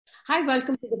Hi,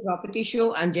 welcome to the Property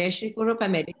Show. I'm Jayashree Kurup.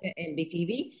 I'm editor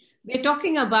MBTV. We're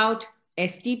talking about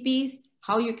STPs,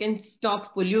 how you can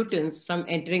stop pollutants from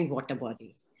entering water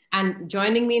bodies. And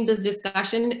joining me in this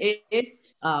discussion is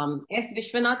S.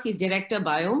 Vishwanath. He's director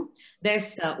Biome.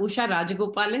 There's Usha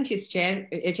Rajagopalan. She's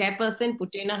chairperson,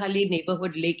 Puttenahalli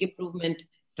Neighbourhood Lake Improvement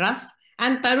Trust.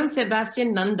 And Tarun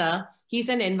Sebastian Nanda, he's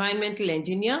an environmental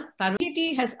engineer.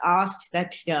 Tarun has asked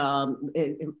that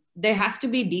there has to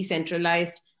be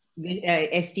decentralized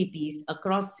STPs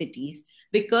across cities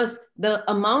because the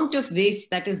amount of waste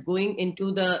that is going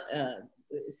into the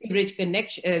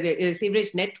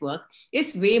sewerage network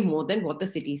is way more than what the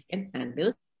cities can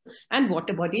handle. And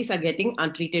water bodies are getting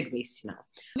untreated waste now.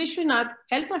 Vishwanath,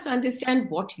 help us understand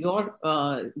what your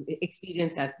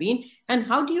experience has been and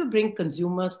how do you bring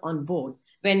consumers on board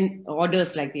when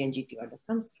orders like the NGT order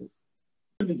comes through?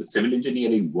 In the civil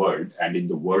engineering world and in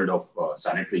the world of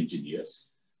sanitary engineers,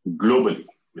 globally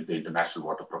with the international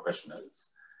water professionals,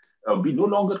 we no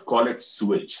longer call it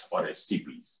sewage or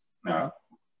STPs.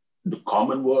 The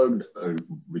common word,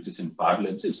 which is in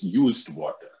parlance, is used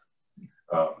water.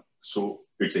 So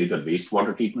it's either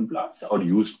wastewater treatment plants or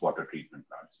used water treatment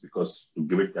plants, because to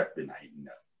give it that benign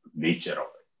nature of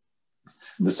it.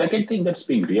 The second thing that's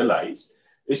being realized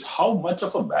is how much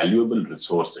of a valuable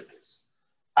resource it is.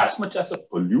 As much as a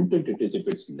pollutant it is if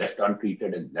it's left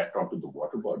untreated and left onto the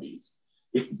water bodies,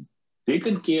 if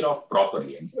taken care of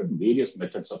properly, and there are various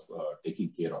methods of taking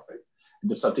care of it,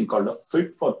 and there's something called a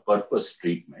fit for purpose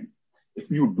treatment. If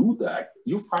you do that,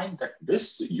 you find that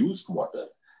this used water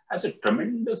has a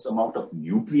tremendous amount of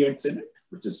nutrients in it,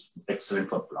 which is excellent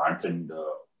for plants and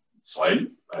soil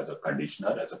as a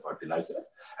conditioner, as a fertilizer,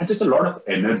 and there's a lot of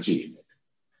energy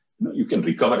in it. You can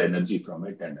recover energy from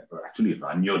it and actually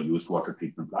run your used water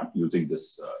treatment plant using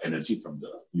this energy from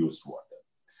the used water.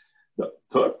 The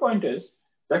third point is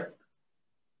that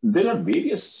there are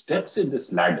various steps in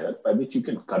this ladder by which you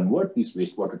can convert these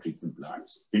wastewater treatment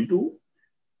plants into,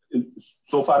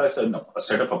 so far as a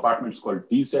set of apartments called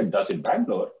TZ does in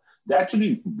Bangalore, they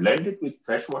actually blend it with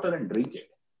fresh water and drink it.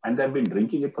 And they've been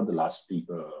drinking it for the last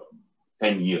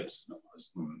 10 years,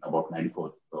 about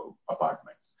 94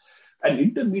 apartments. An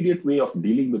intermediate way of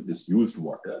dealing with this used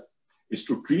water is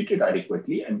to treat it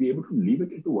adequately and be able to leave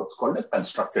it into what's called a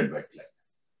constructed wetland.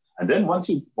 And then once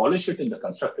you polish it in the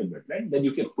constructed wetland, then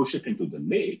you can push it into the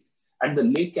lake, and the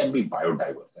lake can be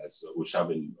biodiverse, as Usha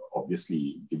will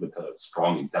obviously give it a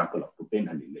strong example of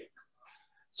Puttenahalli Lake.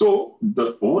 So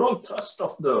the overall thrust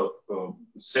of the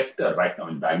sector right now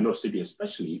in Bangalore city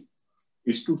especially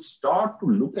is to start to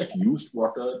look at used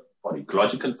water for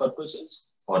ecological purposes,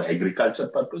 for agriculture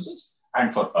purposes,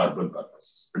 and for urban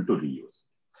purposes, and to reuse.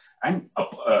 And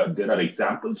there are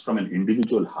examples from an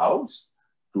individual house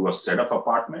to a set of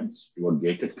apartments, to a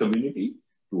gated community,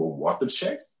 to a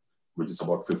watershed, which is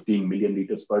about 15 million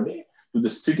liters per day, to the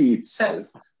city itself,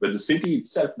 where the city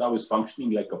itself now is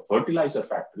functioning like a fertilizer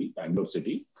factory, Bangalore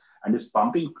city, and is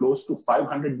pumping close to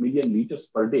 500 million liters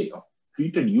per day of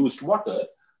treated used water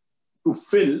to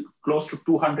fill close to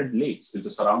 200 lakes in the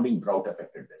surrounding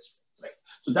drought-affected districts. Right?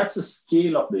 So that's the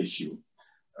scale of the issue.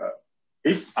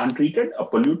 If untreated, a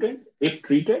pollutant; if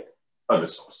treated, a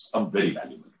resource, a very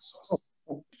valuable resource.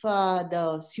 If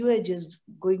the sewage is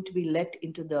going to be let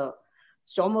into the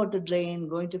stormwater drain,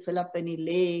 going to fill up any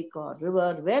lake or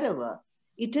river, wherever,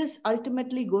 it is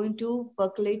ultimately going to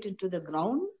percolate into the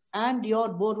ground, and your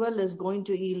borewell is going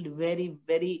to yield very,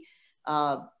 very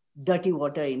dirty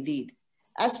water indeed.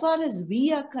 As far as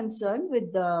we are concerned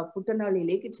with the Puttenahalli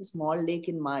Lake, it's a small lake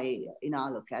in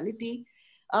our locality.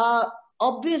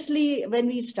 Obviously, when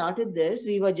we started this,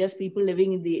 we were just people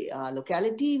living in the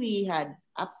locality. We had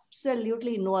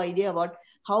absolutely no idea about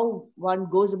how one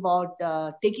goes about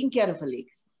taking care of a lake.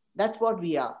 That's what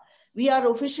we are. We are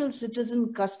official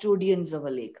citizen custodians of a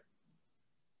lake.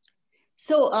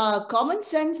 So common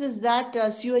sense is that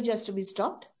sewage has to be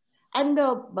stopped and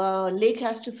the lake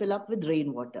has to fill up with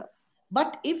rainwater.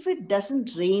 But if it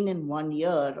doesn't rain in 1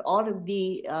 year, or if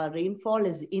the rainfall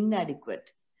is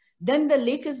inadequate, then the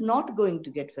lake is not going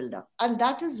to get filled up. And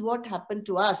that is what happened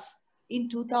to us in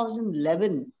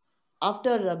 2011.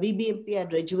 After BBMP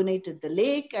had rejuvenated the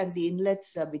lake and the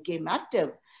inlets became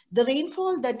active, the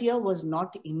rainfall that year was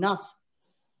not enough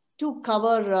to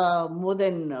cover more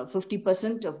than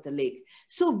 50% of the lake.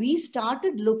 So we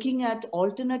started looking at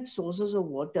alternate sources of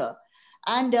water.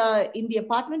 And in the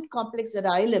apartment complex that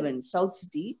I live in, South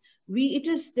City, we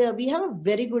have a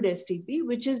very good STP,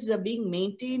 which is being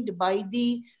maintained by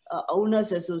the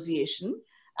Owners Association.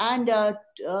 And 5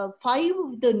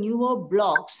 of the newer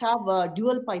blocks have a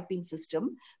dual piping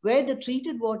system where the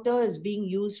treated water is being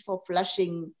used for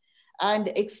flushing and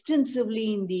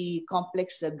extensively in the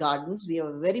complex gardens. We have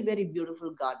a very, very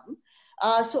beautiful garden.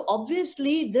 So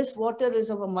obviously this water is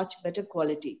of a much better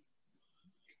quality.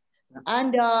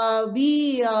 And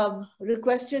we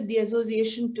requested the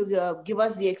association to give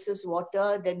us the excess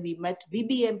water. Then we met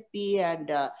BBMP, and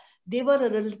they were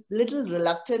a little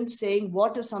reluctant, saying,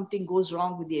 what if something goes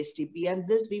wrong with the STP? And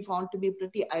this we found to be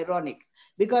pretty ironic,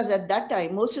 because at that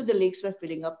time, most of the lakes were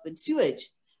filling up with sewage.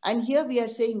 And here we are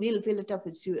saying we'll fill it up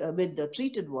with the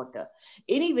treated water.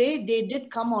 Anyway, they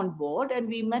did come on board, and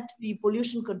we met the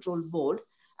Pollution Control Board,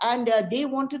 and they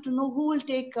wanted to know who will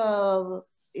take a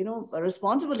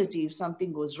responsibility if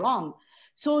something goes wrong.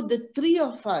 So the three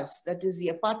of us, that is the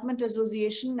Apartment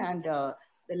Association and the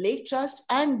Lake Trust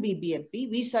and BBMP,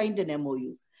 we signed an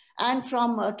MOU. And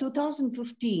from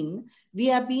 2015, we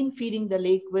have been feeding the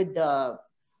lake with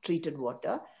treated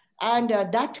water. And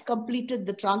that completed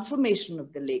the transformation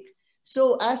of the lake.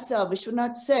 So as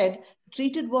Vishwanath said,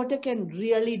 treated water can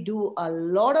really do a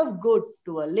lot of good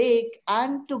to a lake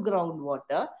and to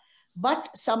groundwater,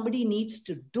 but somebody needs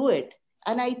to do it.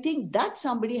 And I think that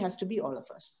somebody has to be all of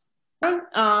us.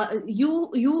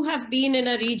 You have been in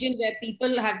a region where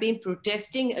people have been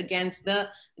protesting against the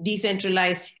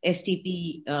decentralized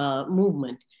STP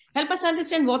movement. Help us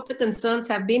understand what the concerns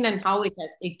have been and how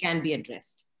it can be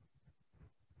addressed.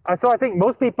 So I think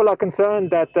most people are concerned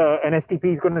that an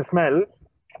STP is going to smell.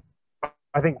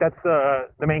 I think that's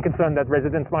the main concern that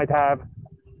residents might have,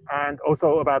 and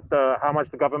also about how much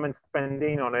the government's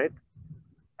spending on it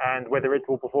and whether it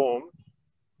will perform.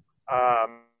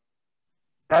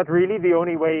 That's really the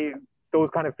only way those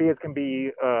kind of fears can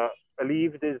be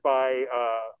alleviated, is by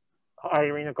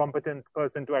hiring a competent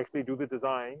person to actually do the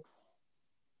design,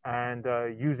 and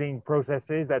using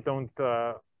processes that don't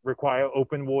require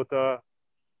open water,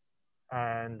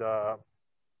 and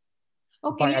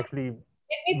by actually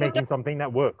making something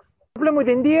that works. The problem with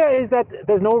India is that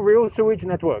there's no real sewage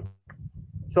network.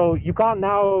 So you can't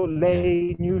now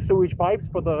lay new sewage pipes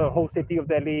for the whole city of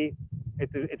Delhi.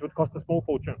 It would cost a small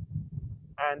fortune.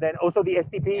 And then also the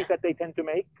STPs that they tend to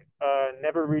make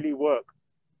never really work.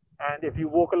 And if you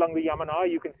walk along the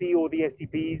Yamuna, you can see all the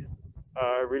STPs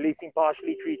releasing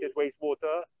partially treated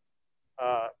wastewater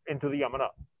into the Yamuna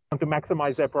to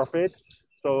maximize their profit.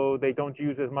 So they don't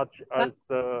use as much as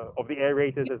of the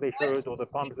aerators as they should, or the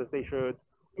pumps as they should.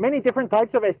 Many different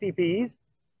types of STPs,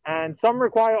 and some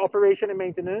require operation and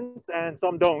maintenance, and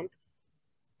some don't.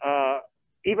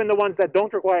 Even the ones that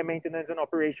don't require maintenance and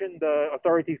operation, the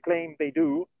authorities claim they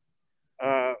do,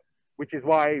 which is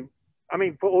why, I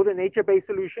mean, for all the nature-based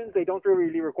solutions, they don't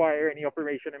really require any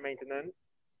operation and maintenance,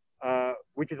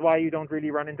 which is why you don't really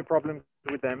run into problems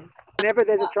with them. Whenever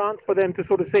there's a chance for them to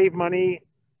sort of save money,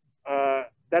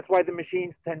 that's why the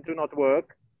machines tend to not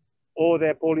work, or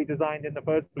they're poorly designed in the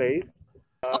first place.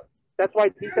 That's why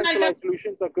decentralized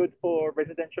solutions are good for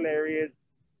residential areas,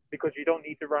 because you don't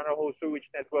need to run a whole sewage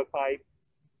network pipe,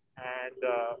 and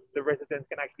the residents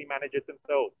can actually manage it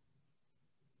themselves.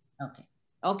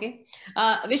 Okay.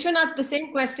 Vishwanath, the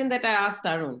same question that I asked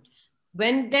Tarun.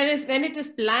 When it is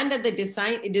planned at the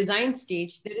design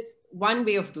stage, there is one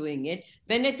way of doing it.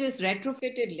 When it is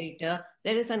retrofitted later,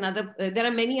 there is another. There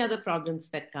are many other problems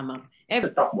that come up. It's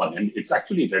a tough one, and it's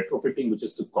actually retrofitting which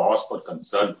is the cause for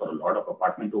concern for a lot of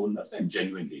apartment owners, and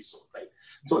genuinely so, right?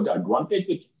 So the advantage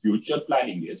with future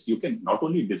planning is you can not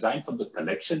only design for the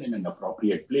collection in an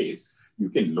appropriate place, you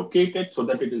can locate it so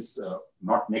that it is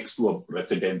not next to a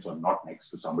residence or not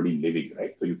next to somebody living,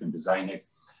 right? So you can design it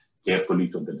carefully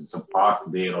so that it's a park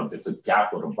there, or there's a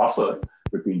gap or a buffer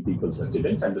between people's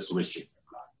residence and the sewage treatment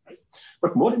plant, right?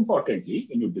 But more importantly,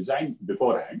 when you design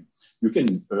beforehand, you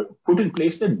can put in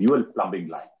place the dual plumbing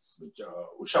lines, which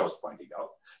Usha was pointing out,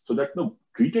 so that the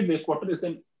treated wastewater is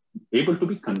then able to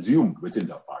be consumed within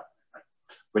the apartment. Right?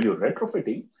 When you're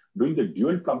retrofitting, doing the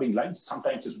dual plumbing lines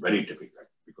sometimes is very difficult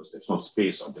because there's no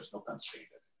space or there's no constraint.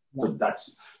 Yeah.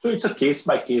 So it's a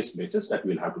case-by-case basis that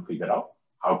we'll have to figure out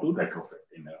how to retrofit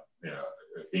in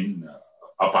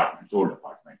apartments, old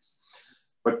apartments.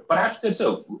 But perhaps there's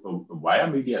a via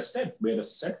media step where a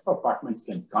set of apartments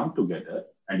can come together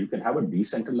and you can have a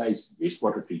decentralized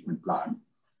wastewater treatment plant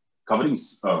covering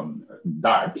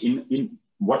that. In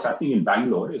what's happening in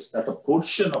Bangalore is that a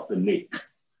portion of the lake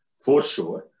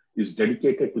foreshore is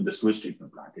dedicated to the sewage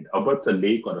treatment plant. It abuts a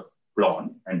lake or a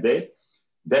pond, and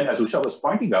then as Usha was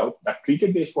pointing out, that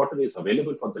treated wastewater is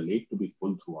available for the lake to be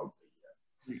full throughout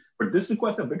the year. But this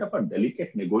requires a bit of a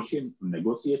delicate negotiation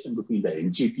between the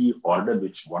NGT order,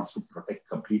 which wants to protect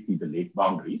completely the lake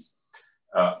boundaries,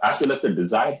 as well as the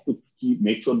desire to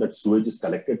make sure that sewage is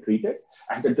collected, treated,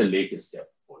 and that the lake is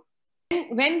kept full.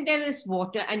 When there is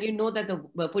water and you know that the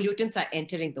pollutants are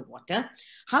entering the water,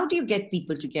 how do you get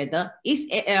people together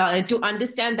to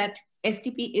understand that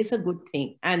STP is a good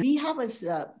thing? And we have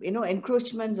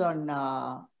encroachments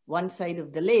on one side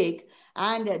of the lake,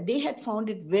 and they had found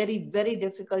it very, very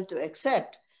difficult to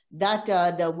accept that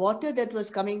the water that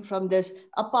was coming from this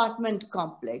apartment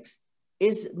complex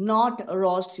is not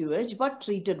raw sewage, but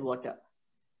treated water.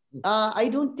 I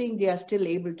don't think they are still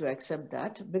able to accept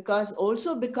that, because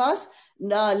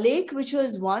the lake, which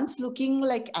was once looking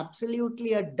like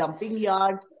absolutely a dumping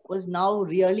yard, was now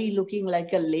really looking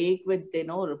like a lake with,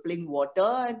 rippling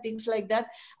water and things like that.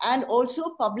 And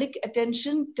also public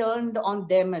attention turned on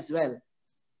them as well,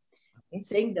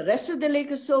 saying the rest of the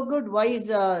lake is so good, why is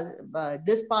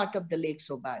this part of the lake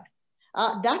so bad?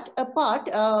 That apart,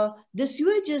 the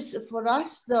sewage is, for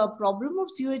us, the problem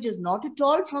of sewage is not at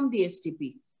all from the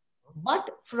STP, but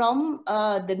from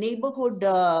the neighborhood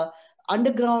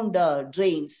underground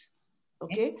drains,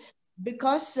 okay?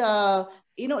 Because,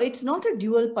 it's not a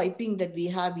dual piping that we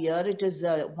have here. It is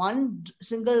one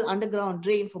single underground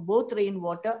drain for both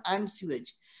rainwater and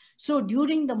sewage. So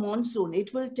during the monsoon,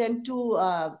 it will tend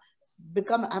to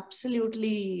become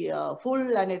absolutely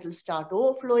full, and it will start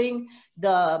overflowing.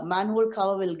 The manhole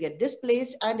cover will get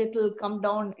displaced, and it will come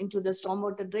down into the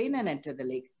stormwater drain and enter the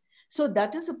lake. So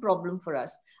that is a problem for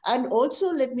us. And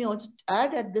also, let me also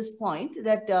add at this point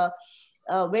that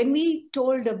when we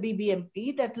told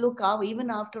BBMP that, look,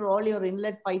 even after all your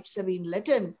inlet pipes have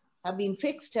been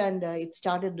fixed, and it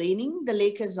started raining, the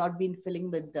lake has not been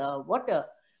filling with water.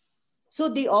 So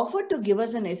they offered to give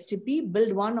us an STP,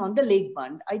 build one on the lake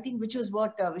bund, I think, which is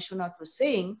what Vishwanath was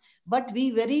saying. But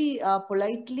we very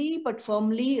politely but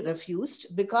firmly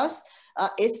refused, because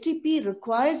STP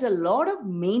requires a lot of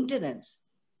maintenance.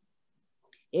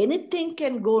 Anything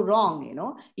can go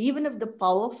wrong, even if the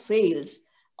power fails,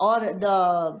 or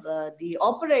the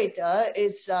operator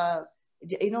is,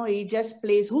 he just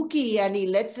plays hooky and he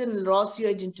lets in raw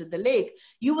sewage into the lake.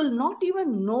 You will not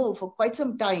even know for quite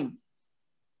some time.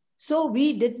 So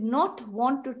we did not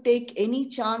want to take any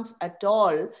chance at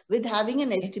all with having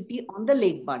an STP on the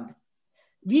lake bund.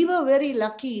 We were very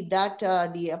lucky that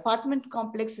the apartment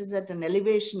complex is at an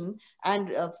elevation,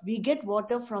 and we get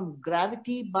water from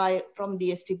gravity from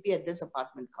the STP at this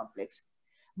apartment complex.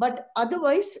 But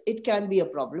otherwise, it can be a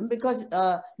problem, because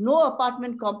no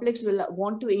apartment complex will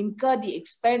want to incur the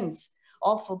expense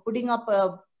of putting up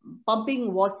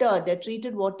pumping water, the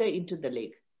treated water, into the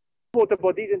lake. Water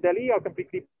bodies in Delhi are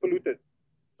completely polluted.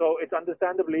 So it's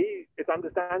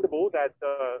understandable that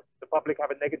the public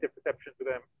have a negative perception to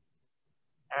them.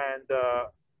 And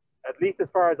at least as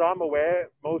far as I'm aware,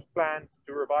 most plans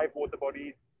to revive water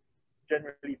bodies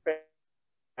generally fail.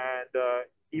 And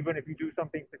even if you do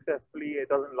something successfully, it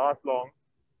doesn't last long.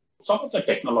 Some of the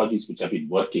technologies which have been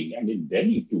working, and in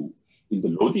Delhi too, in the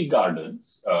Lodi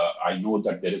Gardens, I know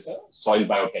that there is a soil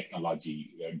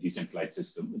biotechnology decentralized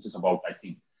system, which is about, I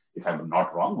think, if I'm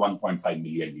not wrong, 1.5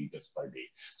 million liters per day.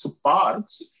 So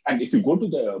parks, and if you go to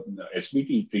the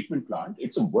SVT treatment plant,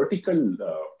 it's a vertical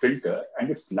filter, and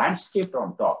it's landscaped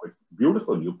on top. It's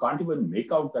beautiful. You can't even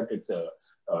make out that it's a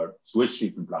sewage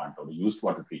treatment plant or a used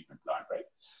water treatment plant, right?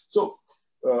 So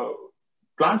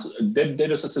plants, there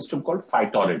is a system called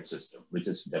phytorrid system, which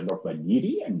is developed by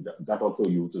NIRI, and that also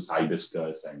uses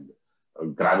hibiscus and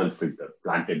gravel filter,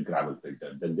 planted gravel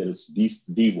filter. Then there is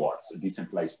DWATS,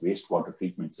 decentralized wastewater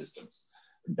treatment systems,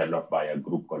 developed by a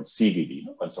group called CDD,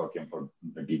 Consortium for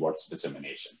DWATS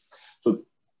Dissemination. So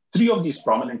 3 of these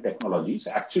prominent technologies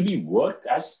actually work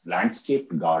as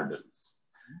landscaped gardens.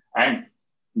 And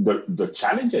the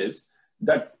challenge is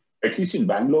that, at least in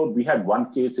Bangalore, we had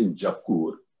one case in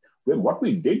Jakkur, where what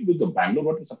we did with the Bangalore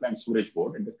Water Supply and Sewerage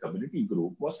Board and the community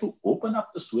group was to open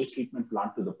up the sewage treatment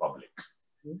plant to the public.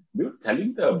 We were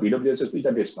telling the BWSSB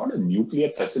that it's not a nuclear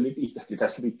facility, that it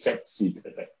has to be kept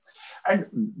secret. And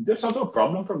there's also a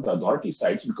problem from the authority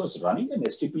sides, because running an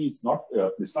STP is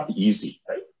not easy,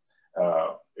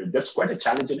 right? There's quite a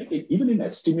challenge in it. Even in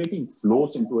estimating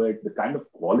flows into it, the kind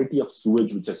of quality of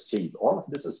sewage which has changed, all of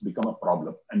this has become a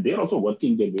problem. And they're also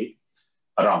working their way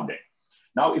around it.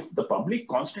 Now, if the public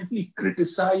constantly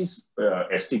criticize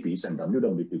STPs and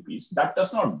WWPPs, that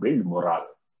does not build morale.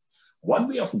 One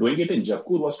way of doing it in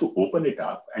Jakkur was to open it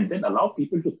up and then allow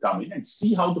people to come in and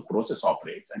see how the process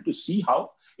operates and to see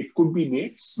how it could be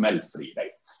made smell-free,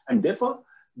 right? And therefore,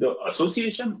 the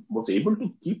association was able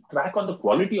to keep track on the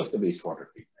quality of the wastewater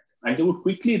treatment. And they would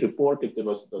quickly report if there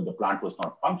was the plant was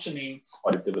not functioning,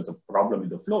 or if there was a problem in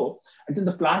the flow. And then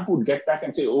the plant would get back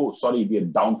and say, oh, sorry, we are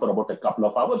down for about a couple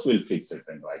of hours, we'll fix it,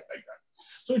 and right like that.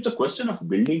 So it's a question of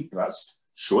building trust,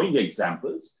 showing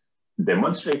examples,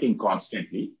 demonstrating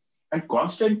constantly, and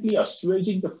constantly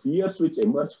assuaging the fears which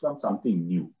emerge from something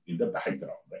new in the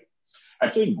background, right?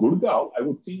 Actually, in Gurgaon, I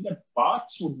would think that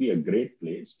parks would be a great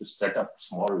place to set up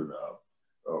small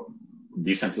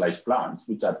decentralized plants,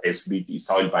 which are SBT,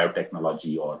 soil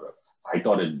biotechnology or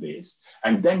phytorest based,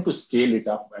 and then to scale it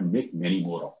up and make many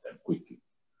more of them quickly.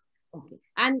 Okay.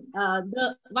 And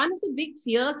the one of the big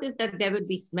fears is that there will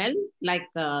be smell, like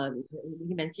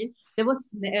you mentioned. There was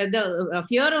the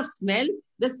fear of smell,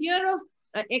 the fear of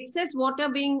excess water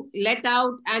being let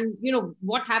out, and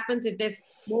what happens if there's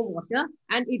more water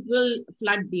and it will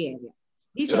flood the area.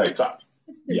 These right.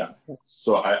 Yeah.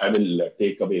 So I will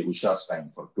take away Usha's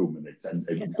time for 2 minutes, and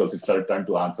because it's her turn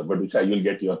to answer. But Usha, you'll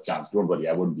get your chance. Don't worry,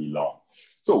 I won't be long.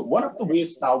 So one of the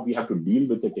ways now we have to deal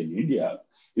with it in India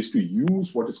is to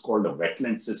use what is called a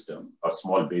wetland system, a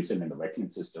small basin and a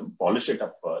wetland system, polish it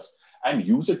up first, and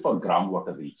use it for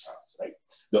groundwater recharge, right?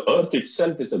 The earth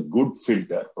itself is a good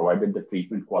filter, provided the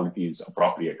treatment quality is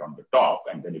appropriate on the top,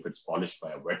 and then if it's polished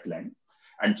by a wetland.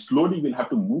 And slowly we'll have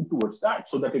to move towards that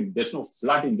so that there's no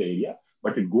flood in the area,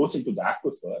 but it goes into the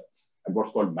aquifer, and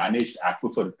what's called managed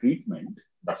aquifer treatment.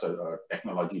 That's a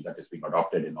technology that is being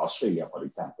adopted in Australia, for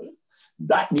example.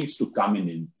 That needs to come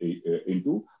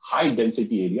into high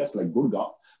density areas like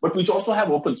Gurgaon, but which also have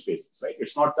open spaces, right?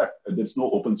 It's not that there's no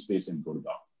open space in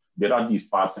Gurgaon. There are these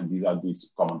parks and these are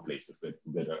these common places where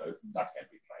that can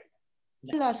be tried.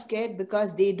 People are scared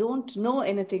because they don't know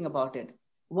anything about it.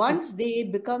 Once they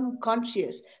become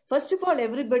conscious, first of all,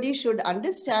 everybody should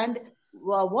understand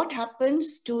what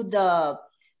happens to the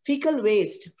fecal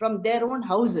waste from their own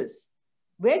houses.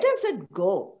 Where does it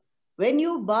go? When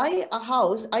you buy a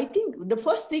house, I think the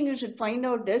first thing you should find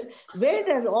out is where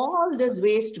does all this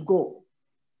waste go?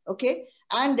 Okay.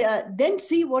 And then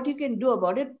see what you can do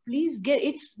about it. Please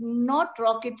it's not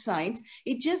rocket science.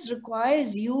 It just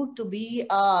requires you to be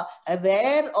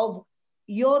aware of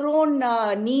your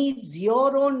own needs,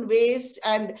 your own waste,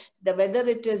 and whether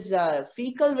it is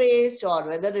fecal waste or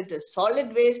whether it is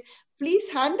solid waste,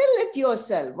 please handle it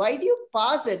yourself. Why do you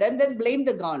pass it and then blame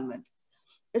the government?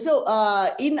 So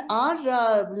in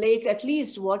our lake, at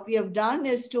least what we have done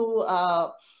is to,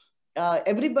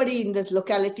 everybody in this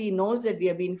locality knows that we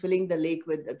have been filling the lake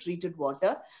with treated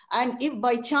water. And if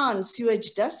by chance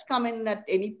sewage does come in at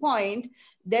any point,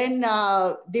 then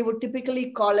they would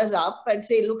typically call us up and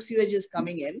say, look, sewage is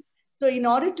coming in. So in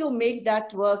order to make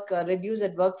that work, reduce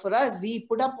that work for us, we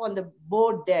put up on the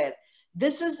board there,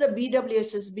 this is the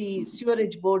BWSSB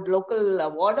Sewerage Board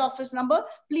local ward office number,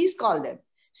 please call them.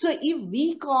 So if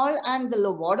we call and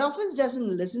the ward office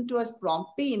doesn't listen to us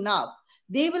promptly enough,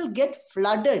 they will get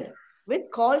flooded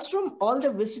with calls from all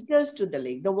the visitors to the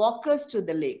lake, the walkers to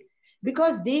the lake,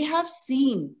 because they have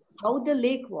seen how the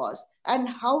lake was and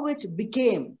how it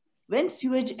became when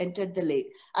sewage entered the lake.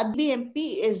 Adli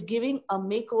MP is giving a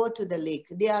makeover to the lake.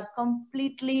 They are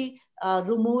completely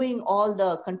removing all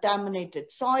the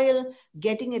contaminated soil,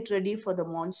 getting it ready for the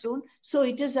monsoon. So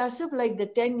it is as if like the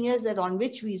 10 years that on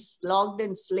which we slogged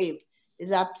and slaved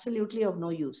is absolutely of no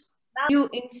use. You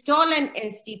install an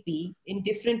STP in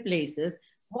different places.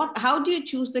 How do you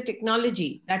choose the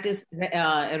technology that is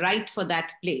right for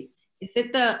that place? Is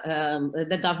it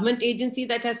the government agency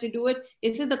that has to do it?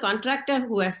 Is it the contractor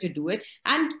who has to do it?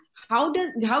 And how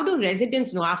do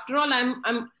residents know? After all,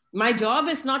 my job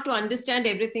is not to understand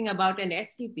everything about an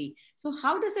STP. So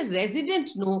how does a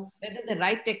resident know whether the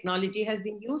right technology has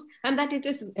been used and that it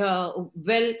is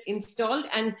well installed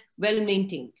and well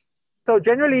maintained? So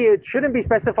generally, it shouldn't be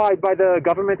specified by the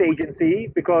government agency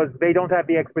because they don't have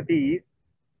the expertise.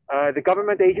 The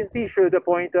government agency should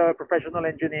appoint a professional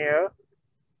engineer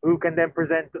who can then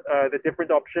present the different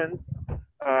options,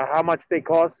 how much they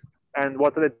cost, and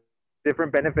what are the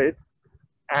different benefits.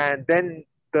 And then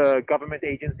the government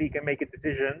agency can make a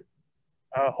decision,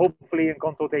 hopefully in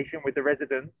consultation with the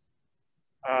residents.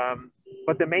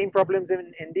 But the main problems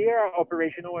in India are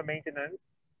operational and maintenance.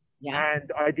 Yeah.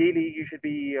 And ideally, you should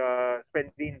be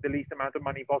spending the least amount of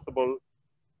money possible.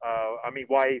 I mean,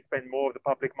 why spend more of the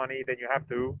public money than you have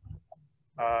to?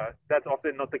 That's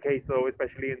often not the case, though,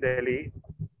 especially in Delhi.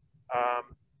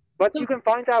 But you can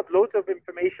find out loads of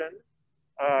information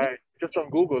just on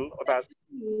Google about.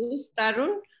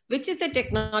 Tarun, which is the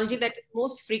technology that is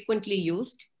most frequently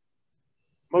used?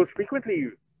 Most frequently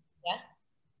used? Yeah.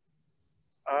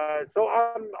 So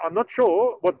I'm not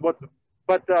sure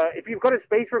but if you've got a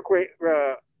space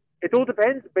it all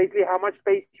depends basically how much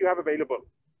space you have available.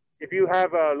 If you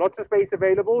have lots of space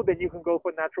available, then you can go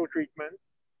for natural treatment.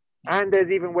 And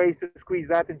there's even ways to squeeze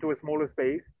that into a smaller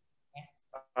space.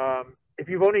 If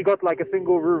you've only got like a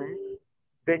single room,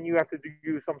 then you have to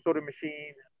use some sort of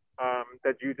machine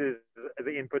that uses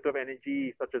the input of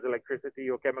energy, such as electricity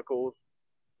or chemicals,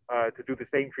 to do the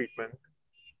same treatment.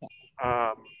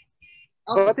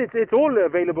 But it's all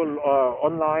available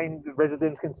online.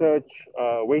 Residents can search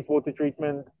wastewater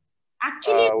treatment.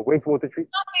 Actually, wastewater treatment.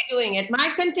 Not be doing it. My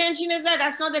contention is that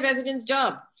that's not the residents'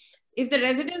 job. If the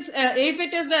residents, if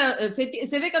it is the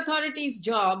civic authority's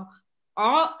job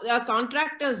or a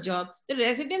contractor's job, the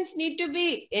residents need to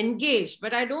be engaged.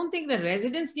 But I don't think the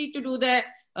residents need to do their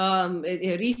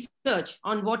research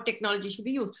on what technology should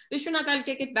be used. Vishwanath, I'll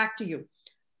take it back to you.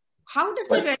 How does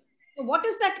the what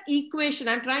is that equation?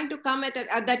 I'm trying to come at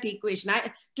that equation.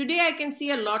 Today I can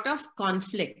see a lot of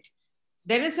conflict.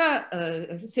 There is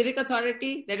a civic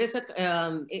authority, there is a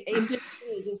implementing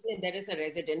agency, and there is a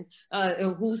resident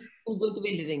who's going to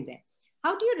be living there.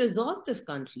 How do you resolve this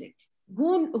conflict?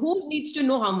 Who needs to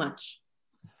know how much?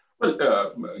 Well,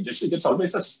 Jayashree, there's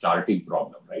always a starting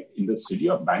problem, right? In the city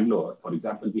of Bangalore, for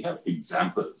example, we have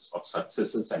examples of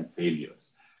successes and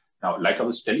failures. Now, like I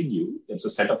was telling you, there's a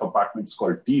set of apartments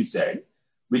called TZ,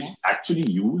 which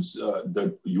actually use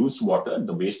the used water,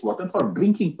 the wastewater, for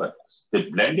drinking purpose. They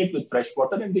blend it with fresh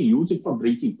water and they use it for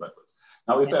drinking purpose.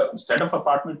 Now, if a set of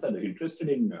apartments are interested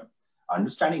in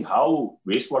understanding how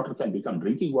wastewater can become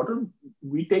drinking water,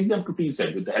 we take them to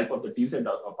TZ with the help of the TZ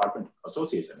Apartment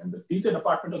Association. And the TZ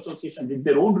Apartment Association did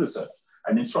their own research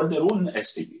and installed their own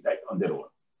STP, right, on their own.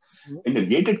 In the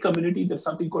gated community, there's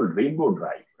something called Rainbow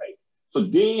Drive, right? So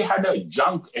they had a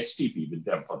junk STP with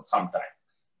them for some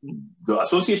time. The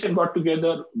association got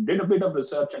together, did a bit of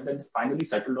research, and then finally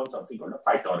settled on something called a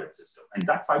phytorate system. And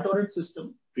that phytorate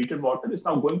system, treated water, is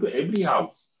now going to every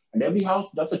house. And every house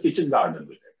does a kitchen garden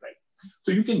with it, right?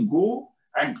 So you can go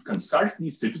and consult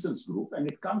these citizens group, and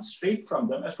it comes straight from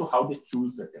them as to how they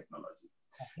choose the technology.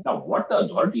 Now, what the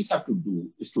authorities have to do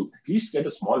is to at least get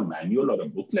a small manual or a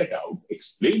booklet out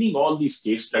explaining all these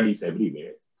case studies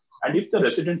everywhere. And if the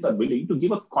residents are willing to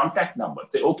give a contact number,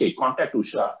 say, okay, contact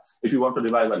Usha if you want to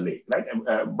revive a lake, right?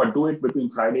 But do it between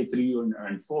Friday 3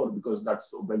 and 4, because that's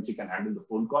when she can handle the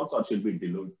phone calls or she'll be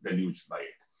deluged by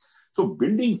it. So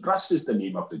building trust is the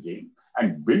name of the game.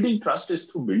 And building trust is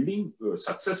through building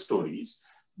success stories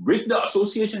with the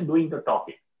association doing the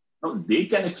talking. Now, they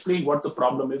can explain what the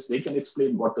problem is. They can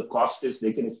explain what the cost is.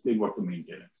 They can explain what the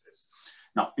maintenance is.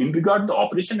 Now, in regard to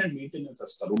operation and maintenance,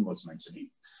 as Tarun was mentioning,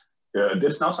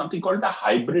 there's now something called the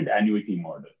hybrid annuity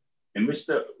model, in which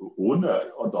the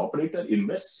owner or the operator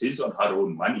invests his or her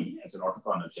own money as an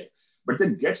entrepreneurship, but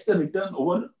then gets the return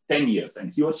over 10 years,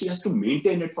 and he or she has to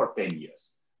maintain it for 10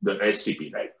 years, the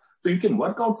STP, right? So you can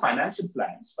work out financial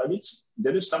plans by which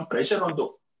there is some pressure on the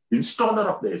installer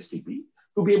of the STP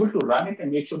to be able to run it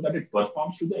and make sure that it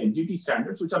performs to the NGT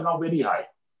standards, which are now very high.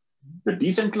 The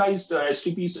decentralized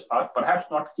STPs are perhaps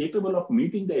not capable of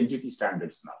meeting the NGT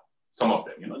standards now. Some of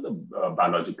them, the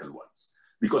biological ones,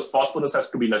 because phosphorus has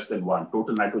to be less than 1,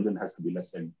 total nitrogen has to be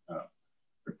less than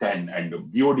 10, and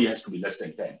BOD has to be less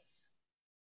than 10.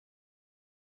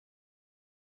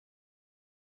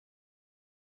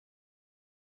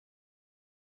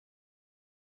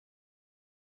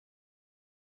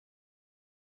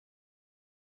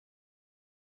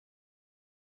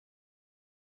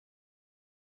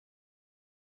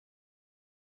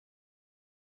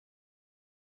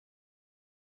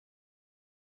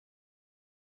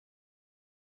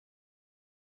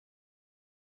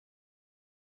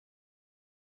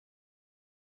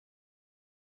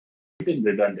 In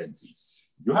redundancies.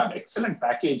 You have excellent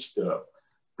packaged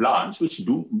plants which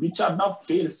are now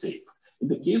fail-safe. In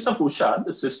the case of Usha,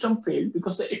 the system failed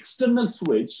because the external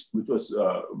sewage, which was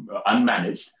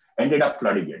unmanaged, ended up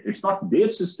flooding it. It's not their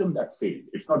system that failed.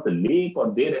 It's not the lake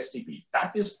or their STP.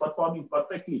 That is performing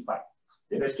perfectly fine.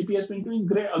 Their STP has been doing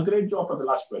a great job for the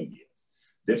last 12 years.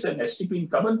 There's an STP in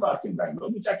Kaban Park in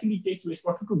Bangalore, which actually takes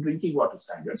wastewater to drinking water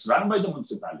standards, run by the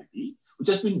municipality, which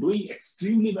has been doing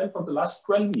extremely well for the last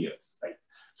 12 years, right?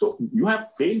 So you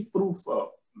have fail-proof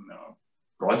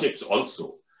projects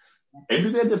also.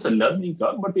 Everywhere there's a learning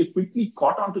curve, but they quickly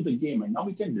caught on to the game, and now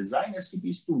we can design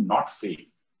STPs to not fail.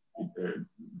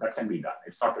 That can be done.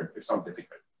 It's not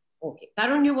difficult. Okay.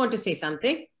 Tarun, you want to say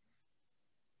something?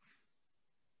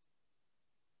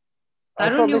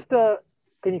 Tarun,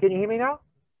 can you hear me now?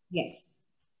 Yes.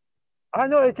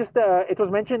 No, it was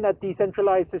mentioned that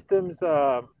decentralized systems,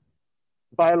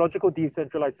 biological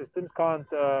decentralized systems can't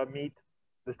meet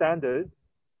the standards,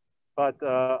 but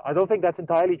I don't think that's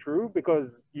entirely true, because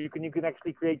you can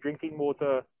actually create drinking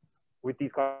water with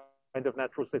these kind of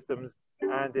natural systems,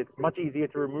 and it's much easier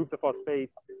to remove the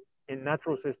phosphate in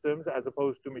natural systems as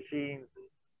opposed to machines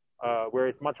where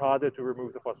it's much harder to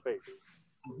remove the phosphate.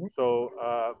 So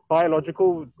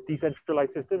biological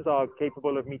decentralized systems are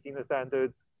capable of meeting the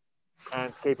standards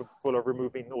and capable of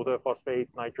removing all the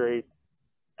phosphates, nitrates,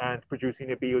 and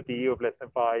producing a BOD of less than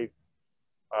 5,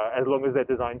 as long as they're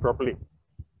designed properly.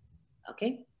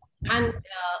 Okay. And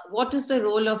what is the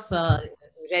role of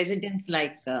residents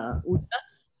like Usha?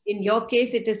 In your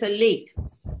case, it is a lake.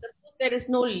 Suppose there is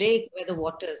no lake where the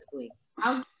water is going.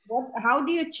 How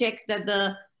do you check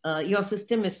that your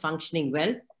system is functioning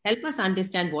well? Help us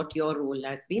understand what your role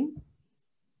has been.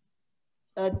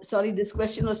 Sorry, this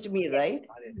question was to me, right?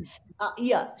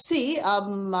 Yeah, see,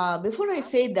 before I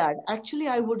say that, actually,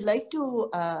 I would like to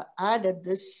add at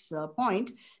this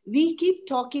point, we keep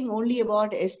talking only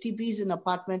about STPs in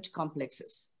apartment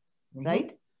complexes,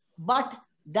 right? But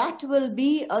that will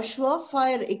be a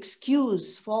surefire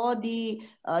excuse for the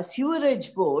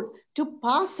sewerage board to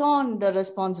pass on the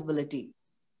responsibility.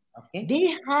 Okay.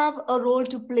 They have a role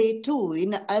to play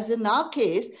too. As in our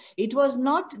case, it was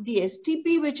not the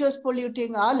STP which was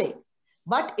polluting our lake,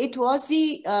 but it was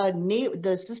the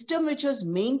system which was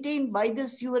maintained by the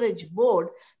sewerage board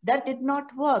that did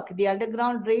not work. The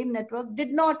underground drain network did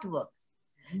not work.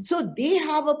 So they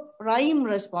have a prime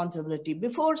responsibility.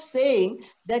 Before saying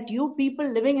that you people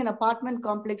living in apartment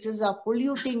complexes are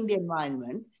polluting the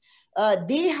environment,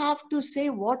 they have to say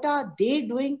what are they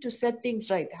doing to set things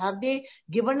right. Have they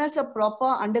given us a proper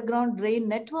underground drain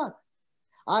network?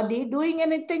 Are they doing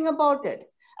anything about it?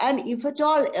 And if at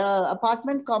all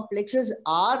apartment complexes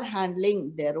are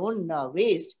handling their own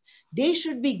waste, they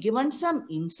should be given some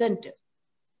incentive.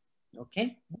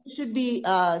 Okay. There should be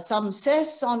some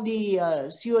cess on the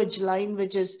sewage line,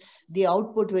 which is the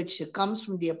output which comes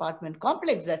from the apartment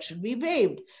complex, that should be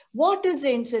waived. What is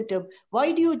the incentive?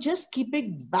 Why do you just keep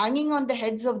it banging on the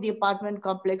heads of the apartment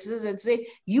complexes and say,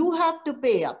 you have to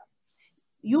pay up?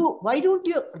 Why don't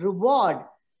you reward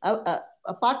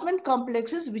apartment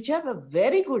complexes which have a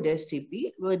very good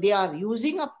STP, where they are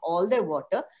using up all their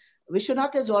water?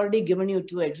 Vishwanath has already given you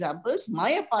 2 examples. My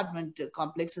apartment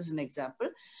complex is an example.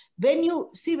 When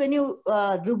you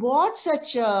reward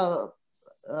such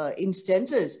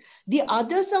instances, the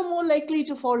others are more likely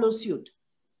to follow suit.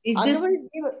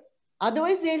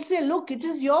 Otherwise, they'll say, look, it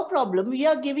is your problem. We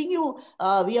are giving you,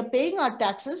 we are paying our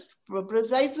taxes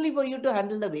precisely for you to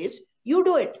handle the waste. You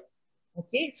do it.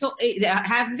 Okay. So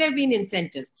have there been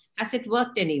incentives? Has it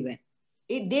worked anywhere?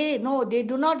 No, they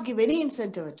do not give any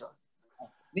incentive at all.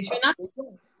 Vishwanath?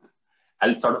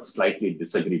 I'll sort of slightly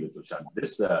disagree with Usha.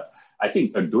 This, I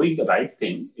think doing the right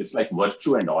thing is like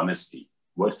virtue and honesty.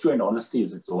 Virtue and honesty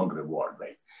is its own reward,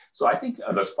 right? So I think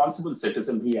a responsible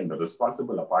citizenry and a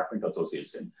responsible apartment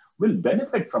association will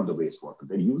benefit from the wastewater.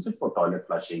 They use it for toilet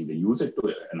flushing. They use it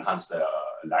to enhance the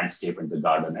landscape and the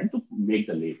garden and to make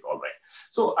the lake all right.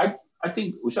 So I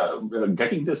think, Usha,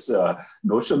 getting this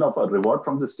notion of a reward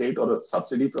from the state or a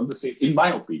subsidy from the state, in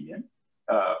my opinion,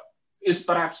 is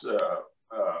perhaps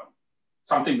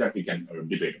something that we can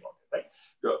debate about, right?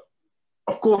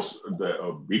 Of course,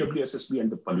 the BWSSB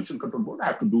and the Pollution Control Board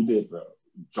have to do their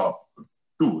job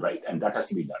too, right? And that has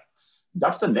to be done.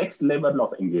 That's the next level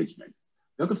of engagement.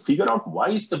 You have to figure out, why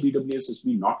is the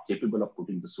BWSSB not capable of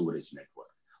putting the sewerage network?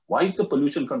 Why is the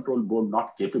Pollution Control Board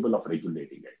not capable of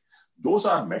regulating it? Those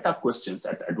are meta questions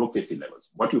at advocacy levels.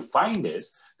 What you find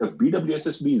is the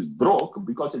BWSSB is broke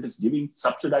because it is giving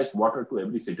subsidized water to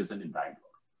every citizen in Bangalore.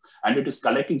 And it is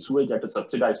collecting sewage at a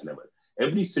subsidized level.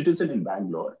 Every citizen in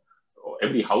Bangalore, or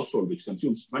every household which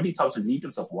consumes 20,000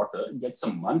 liters of water, gets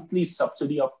a monthly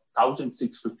subsidy of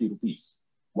 1,650 rupees,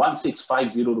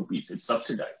 1,650 rupees. It's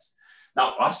subsidized.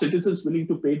 Now, are citizens willing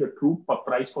to pay the true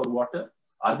price for water?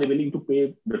 Are they willing to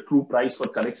pay the true price for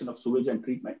collection of sewage and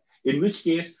treatment? In which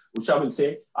case, Usha will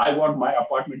say, I want my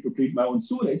apartment to treat my own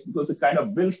sewage, because the kind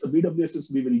of bills the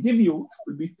BWSSB will give you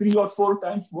will be 3 or 4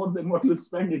 times more than what you'll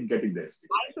spend in getting the STP.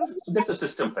 So that's a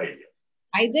system failure.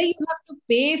 Either you have to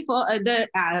pay for the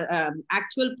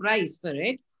actual price for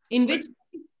it, in which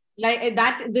like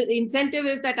that the incentive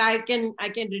is that I can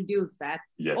reduce that.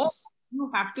 Yes. Or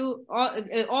you have to,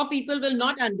 or people will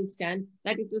not understand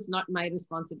that it is not my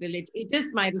responsibility. It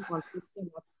is my responsibility,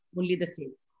 not only the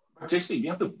state's. But Jayashree, we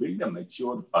have to build a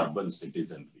mature urban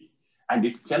citizenry, and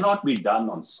it cannot be done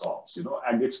on softs,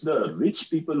 and it's the rich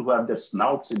people who have their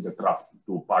snouts in the trough,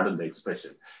 to pardon the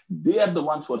expression. They are the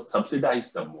ones who are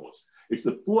subsidized the most. It's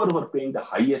the poor who are paying the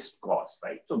highest cost,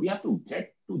 right? So we have to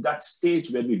get to that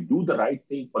stage where we do the right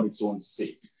thing for its own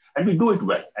sake. And we do it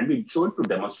well, and we show it to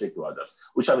demonstrate to others.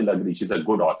 Usha will agree, she's a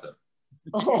good author.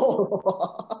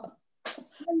 Oh.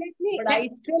 But I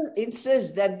still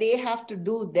insist that they have to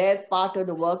do their part of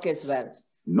the work as well.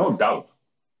 No doubt.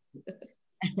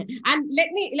 And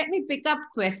let me pick up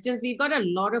questions. We've got a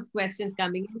lot of questions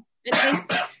coming in. And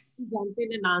jump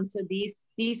in and answer these.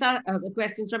 These are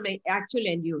questions from actual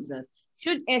end users.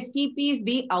 Should STPs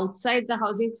be outside the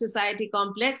housing society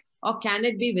complex, or can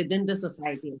it be within the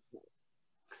society as well?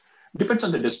 Depends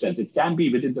on the distance. It can be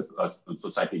within the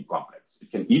society complex. It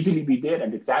can easily be there,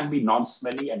 and it can be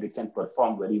non-smelly, and it can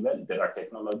perform very well. There are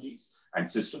technologies and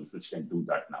systems which can do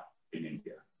that now in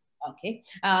India. Okay.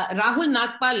 Rahul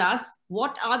Nagpal asks,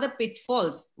 what are the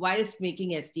pitfalls whilst making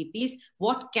STPs?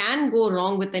 What can go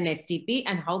wrong with an STP,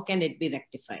 and how can it be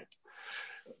rectified?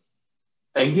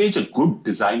 Engage a good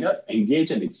designer,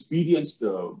 engage an experienced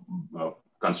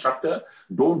constructor.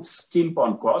 Don't skimp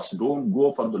on cost. Don't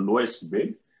go for the lowest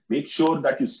bid. Make sure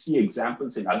that you see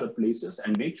examples in other places,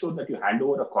 and make sure that you hand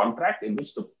over a contract in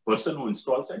which the person who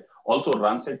installs it also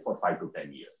runs it for 5 to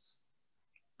 10 years.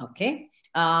 Okay.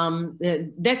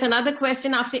 There's another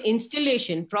question. After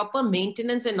installation, proper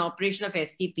maintenance and operation of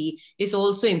STP is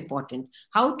also important.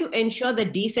 How to ensure the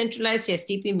decentralized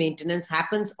STP maintenance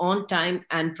happens on time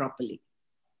and properly?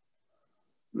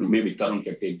 Maybe Tarun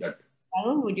can take that.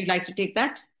 Tarun, would you like to take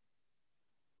that?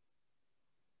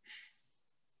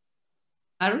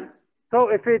 Tarun? So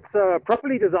if it's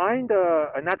properly designed,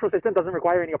 a natural system doesn't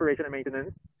require any operation and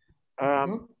maintenance.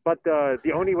 But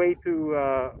the only way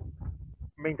to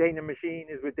maintain a machine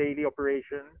is with daily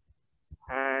operation.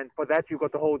 And for that, you've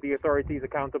got to hold the authorities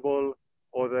accountable,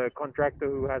 or the contractor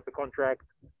who has the contract.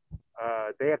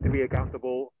 They have to be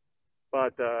accountable.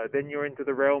 But then you're into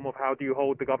the realm of how do you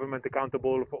hold the government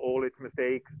accountable for all its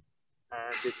mistakes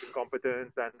and its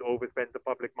incompetence and overspend the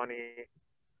public money.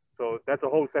 So that's a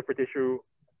whole separate issue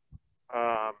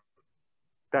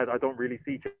that I don't really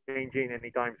see changing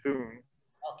anytime soon.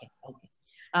 Okay.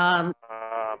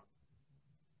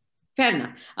 Fair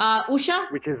enough. Usha?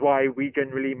 Which is why we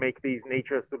generally make these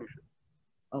nature solutions.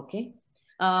 Okay.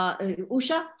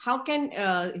 Usha, how can,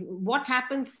 what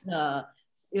happens,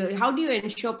 how do you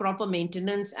ensure proper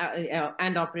maintenance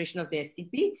and operation of the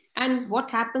STP? And what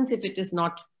happens if it is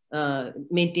not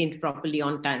maintained properly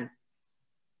on time?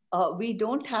 We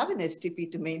don't have an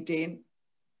STP to maintain.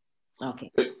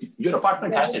 Okay. Your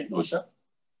apartment has it, Usha?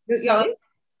 Sorry?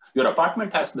 Your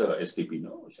apartment has the STP,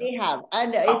 no? They have,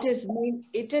 and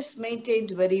it is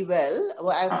maintained very well.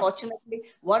 Unfortunately,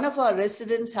 one of our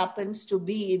residents happens to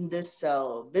be in this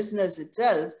business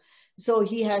itself, so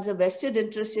he has a vested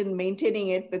interest in maintaining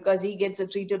it because he gets a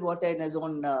treated water in his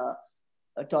own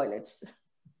toilets.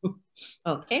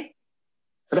 Okay.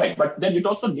 Right, but then it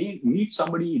also needs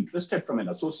somebody interested from an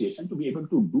association to be able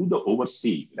to do the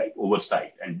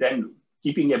oversight, and then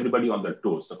keeping everybody on their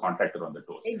toes, the contractor on the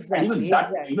toes. Exactly.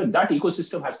 And even that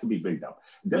ecosystem has to be built up.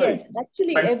 Yes,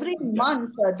 actually, every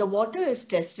month the water is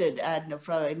tested and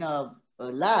in a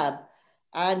lab,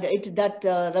 and that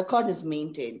record is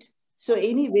maintained. So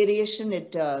any variation,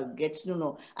 it gets to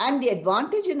know. And the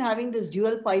advantage in having this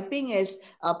dual piping is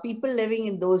people living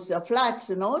in those flats,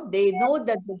 they know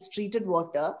that it's treated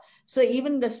water. So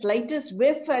even the slightest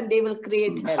whiff and they will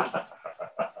create hell.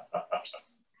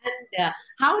 And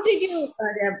how did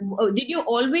you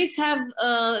always have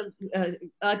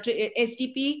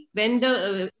STP when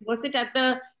was it at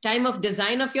the time of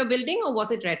design of your building, or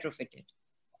was it retrofitted?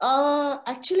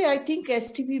 Actually, I think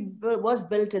STP was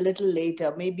built a little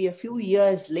later, maybe a few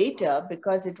years later,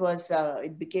 because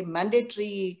it became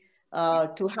mandatory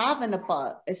to have an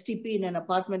STP in an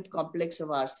apartment complex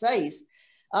of our size.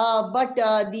 But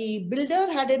the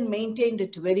builder hadn't maintained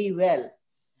it very well.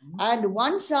 And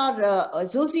once our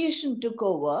association took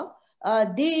over,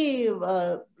 they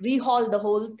rehauled the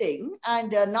whole thing,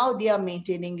 and now they are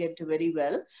maintaining it very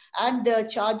well. And the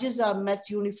charges are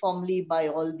met uniformly by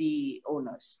all the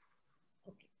owners.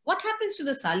 Okay. What happens to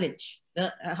the silage?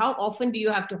 How often do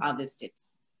you have to harvest it?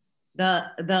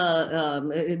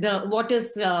 What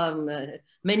is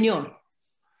manure?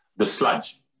 The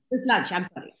sludge. The sludge, I'm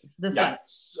sorry. The sludge.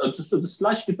 So the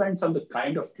sludge depends on the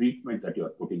kind of treatment that you're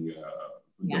putting,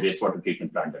 the wastewater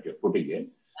treatment plant that you're putting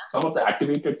in. Some of the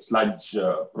activated sludge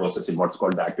processing, what's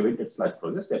called the activated sludge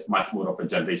process, there's much more of a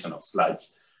generation of sludge.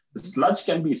 The sludge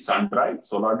can be sun-dried,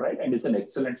 solar-dried, and it's an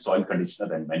excellent soil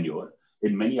conditioner and manure.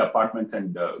 In many apartments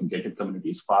and gated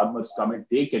communities, farmers come and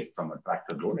take it from a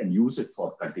tractor load and use it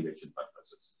for cultivation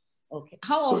purposes. Okay.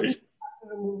 How often do you have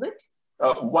to remove it?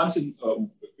 Once in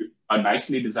a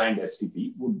nicely designed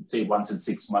STP would say once in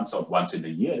 6 months or once in a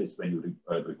year is when you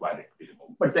require it to be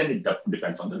removed. But then it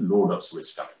depends on the load of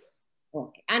sewage coming in.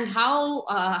 Okay. And how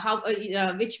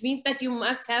which means that you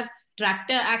must have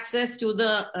tractor access to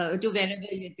the to wherever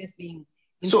it is being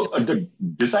So the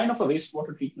design of a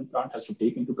wastewater treatment plant has to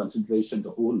take into consideration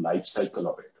the whole life cycle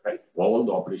of it, right? All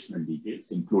the operational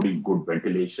details, including good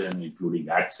ventilation, including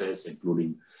access,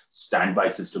 including standby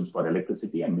systems for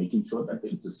electricity, and making sure that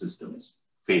the system is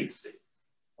fail-safe.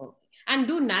 Okay. And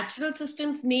do natural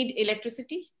systems need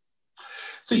electricity?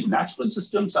 See, natural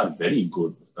systems are very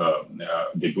good.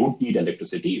 They don't need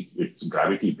electricity. It's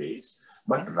gravity-based.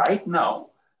 But right now,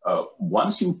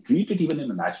 once you treat it even in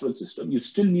a natural system, you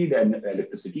still need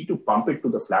electricity to pump it to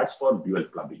the flats for dual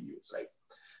plumbing use, right?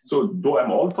 So though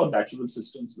I'm all for natural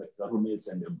systems like Tarun is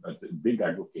and a big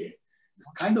advocate, the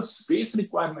kind of space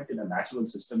requirement in a natural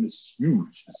system is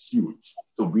huge,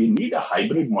 So we need a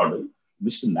hybrid model,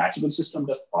 which the natural system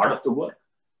does part of the work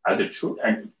as it should,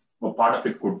 and part of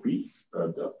it could be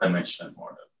the conventional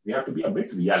model. We have to be a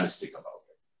bit realistic about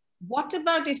it. What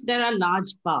about if there are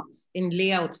large parks in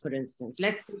layouts, for instance?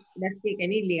 Let's take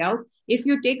any layout. If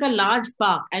you take a large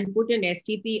park and put an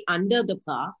STP under the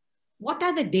park, what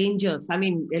are the dangers? I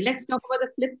mean, let's talk about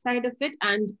the flip side of it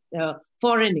and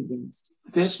for and against.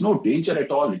 There's no danger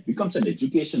at all. It becomes an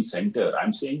education center.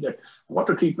 I'm saying that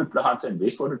water treatment plants and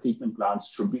wastewater treatment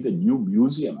plants should be the new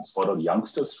museums for our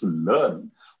youngsters to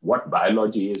learn what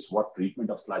biology is, what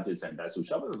treatment of sludge is. And as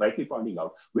Usha was rightly pointing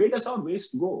out, where does our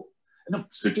waste go? And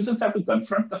citizens have to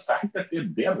confront the fact that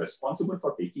they are responsible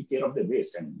for taking care of their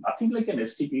waste, and nothing like an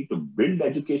STP to build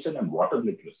education and water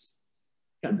literacy.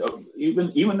 And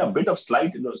even a bit of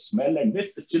slight smell and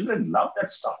whiff, the children love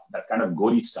that stuff, that kind of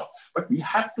gory stuff. But we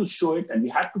have to show it and we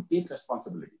have to take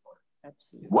responsibility for it.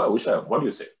 Absolutely. Well, Usha, what do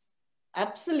you say?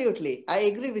 Absolutely. I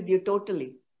agree with you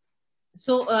totally.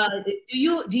 So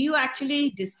do you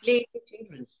actually display to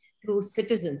children, to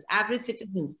citizens, average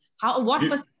citizens? What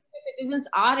percentage of citizens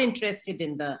are interested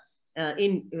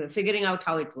in figuring out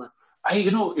how it works?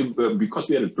 Because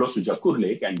we are close to Jakur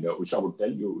Lake, and Usha would tell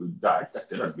you that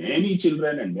there are many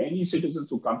children and many citizens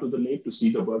who come to the lake to see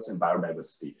the birds and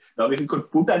biodiversity. Now, if we could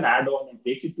put an ad on and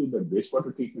take it to the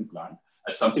wastewater treatment plant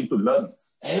as something to learn,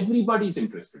 everybody is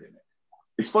interested in it.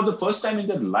 It's for the first time in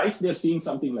their life they're seeing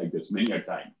something like this many a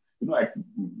time.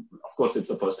 Of course, it's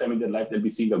the first time in their life they'll be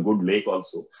seeing a good lake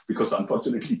also, because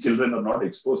unfortunately children are not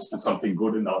exposed to something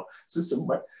good in our system,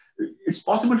 but it's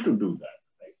possible to do that.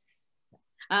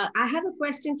 I have a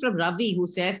question from Ravi who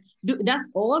says, does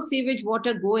all sewage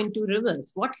water go into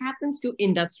rivers? What happens to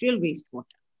industrial wastewater?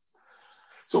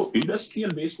 So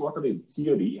industrial wastewater in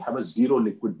theory have a zero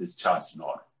liquid discharge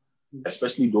norm,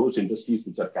 especially those industries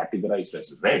which are categorized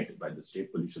as red by the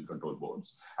state pollution control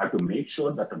boards have to make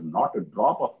sure that not a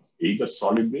drop of either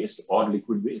solid waste or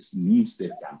liquid waste leaves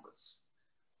their campus.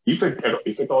 If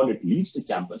at all it leaves the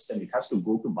campus, then it has to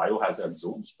go to biohazard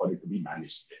zones for it to be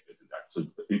managed within that. So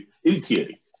in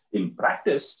theory, in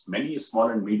practice, many small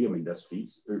and medium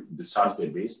industries discharge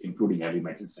their waste, including heavy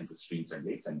metals, into streams and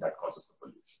lakes, and that causes the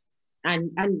pollution.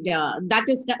 And that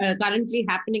is currently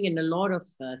happening in a lot of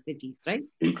cities, right?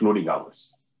 Including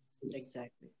ours.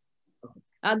 Exactly.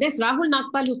 There's Rahul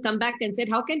Nagpal who's come back and said,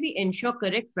 how can we ensure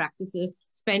correct practices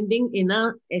spending in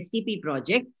a STP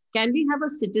project? Can we have a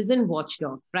citizen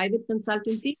watchdog, private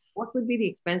consultancy? What would be the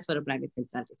expense for a private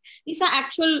consultancy? These are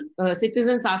actual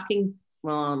citizens asking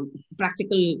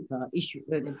practical issues.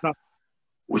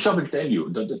 Usha will tell you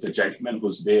that the gentleman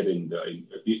who's there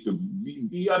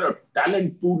we are a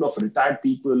talent pool of retired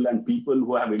people and people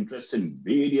who have interest in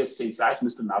various things. As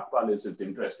Mr. Nagpal is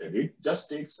interested, it just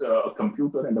takes a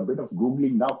computer and a bit of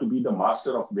Googling now to be the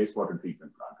master of wastewater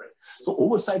treatment plant, right? So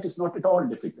oversight is not at all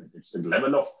difficult. It's the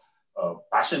level of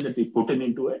passion that they put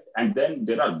into it. And then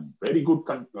there are very good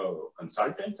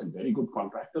consultants and very good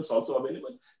contractors also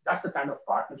available. That's the kind of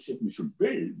partnership we should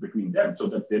build between them so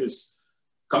that there is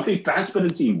complete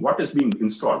transparency in what is being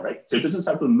installed, right? Citizens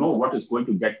have to know what is going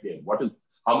to get there,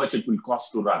 how much it will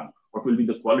cost to run, what will be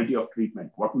the quality of treatment,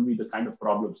 what will be the kind of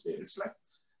problems there. It's like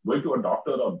going to a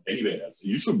doctor or anywhere else.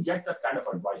 You should get that kind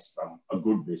of advice from a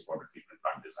good wastewater treatment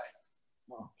plant designer.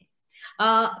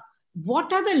 Okay.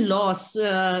 What are the laws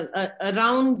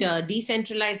around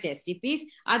decentralized STPs?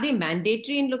 Are they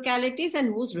mandatory in localities,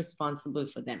 and who's responsible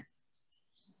for them?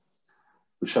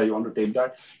 Usha, you want to take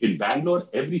that? In Bangalore,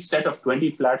 every set of 20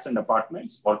 flats and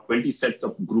apartments or 20 sets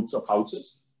of groups of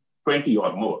houses, 20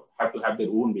 or more, have to have their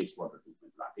own wastewater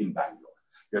treatment plant in Bangalore.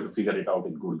 You have to figure it out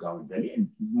in Gurgaon and Delhi, and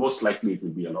most likely it will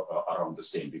be around the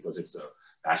same because it's a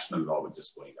national law which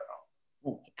is going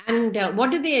around. Okay. And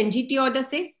what did the NGT order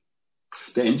say?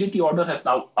 The NGT order has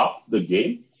now upped the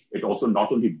game. It also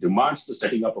not only demands the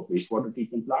setting up of wastewater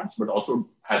treatment plants, but also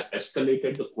has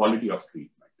escalated the quality of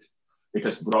treatment. It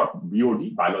has brought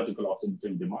BOD, biological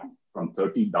oxygen demand, from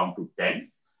 30 down to 10.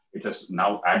 It has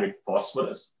now added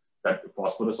phosphorus. That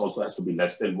phosphorus also has to be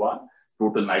less than 1.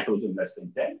 total nitrogen less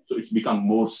than 10. So it's become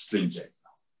more stringent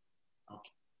now.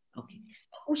 Okay. Okay.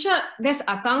 Usha, there's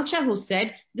Akanksha who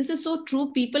said, this is so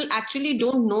true. People actually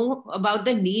don't know about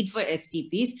the need for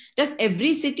STPs. Does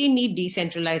every city need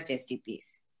decentralized STPs?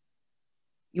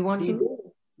 You want to?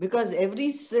 Because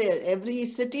every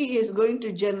city is going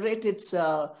to generate its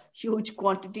huge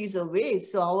quantities of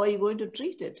waste. So how are you going to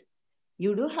treat it?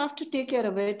 You do have to take care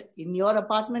of it. In your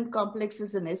apartment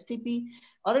complexes, an STP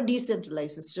or a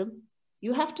decentralized system,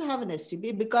 you have to have an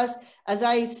STP because, as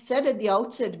I said at the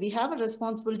outset, we have a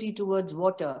responsibility towards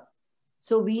water.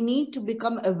 So we need to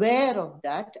become aware of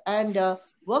that and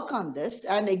work on this.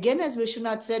 And again, as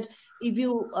Vishwanath said, if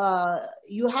you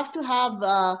have to have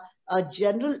a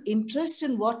general interest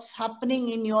in what's happening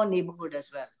in your neighborhood as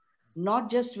well,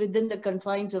 not just within the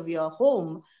confines of your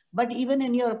home, but even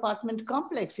in your apartment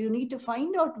complex. You need to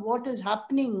find out what is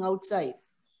happening outside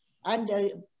and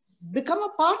become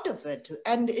a part of it.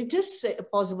 And it is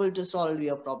possible to solve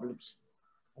your problems.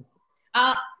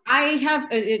 I have,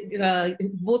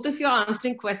 both of you are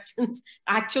answering questions,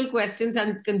 actual questions,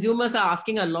 and consumers are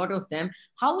asking a lot of them.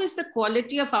 How is the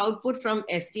quality of output from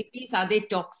STPs? Are they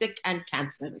toxic and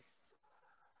cancerous?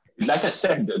 Like I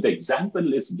said, the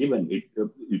example is given.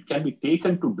 It can be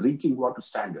taken to drinking water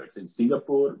standards. In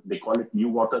Singapore, they call it new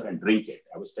water and drink it.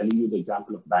 I was telling you the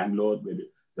example of Bangalore, where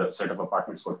the set of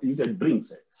apartments called TZ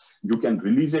drinks it. You can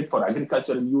release it for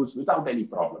agricultural use without any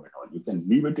problem at all. You can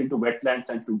leave it into wetlands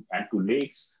and to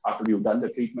lakes after you've done the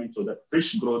treatment so that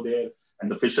fish grow there. And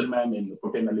the fisherman in the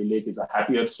Puttenahalli lake is a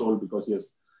happier soul because he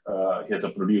has a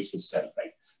produce to sell,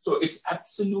 right? So it's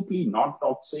absolutely not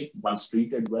toxic once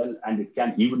treated well, and it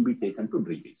can even be taken to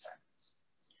drinking standards.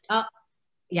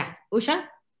 Yeah, Usha?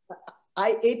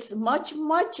 It's much,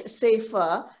 much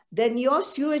safer than your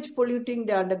sewage polluting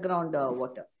the underground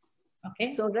water.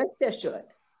 Okay. So rest assured.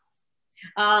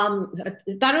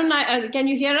 Tarun, can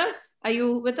you hear us? Are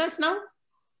you with us now?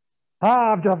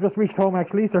 I've just reached home,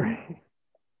 actually. Sorry.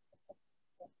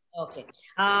 Okay.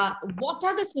 What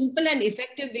are the simple and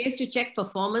effective ways to check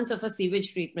performance of a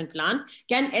sewage treatment plant?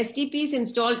 Can STPs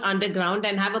installed underground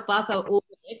and have a park over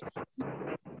it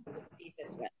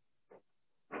as well?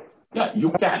 Yeah,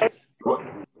 you can.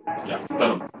 Yeah,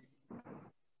 Tarun.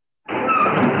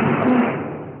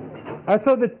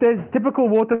 So there's typical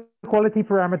water quality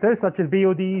parameters such as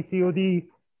BOD, COD,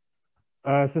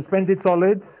 suspended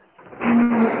solids.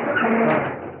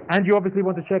 And you obviously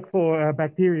want to check for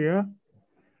bacteria.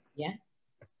 Yeah.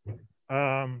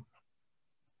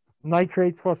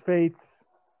 Nitrates, phosphates.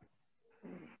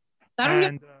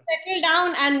 Tarun, settle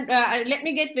down and let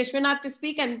me get Vishwanath to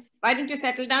speak. And why don't you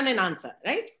settle down and answer,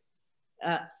 right?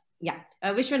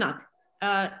 Vishwanath,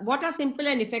 what are simple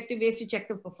and effective ways to check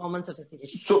the performance of a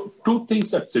sewage? So 2 things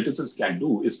that citizens can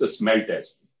do is the smell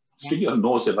test. Stick your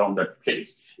nose around that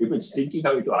place. If it's stinking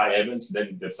away to high heavens,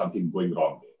 then there's something going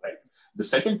wrong there, right? The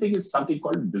second thing is something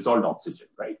called dissolved oxygen,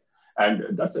 right?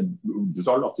 And that's a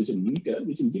dissolved oxygen meter,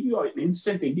 which will give you an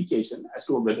instant indication as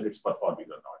to whether it's performing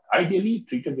or not. Ideally,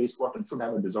 treated wastewater should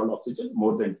have a dissolved oxygen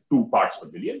more than 2 parts per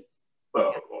billion.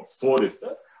 4 is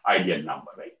the ideal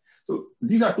number, right? So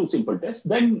these are 2 simple tests.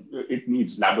 Then it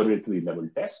needs laboratory level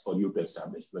tests for you to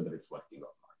establish whether it's working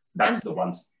or not. That's the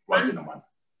once in a month.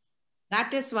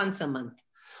 That is once a month.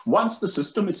 Once the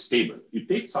system is stable, it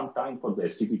takes some time for the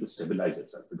STP to stabilize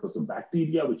itself because the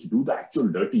bacteria which do the actual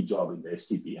dirty job in the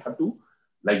STP have to,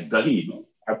 like dahi,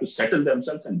 have to settle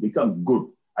themselves and become good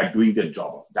at doing their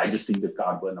job of digesting the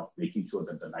carbon, of making sure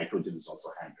that the nitrogen is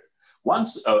also handled.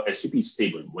 Once STP is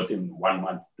stable within 1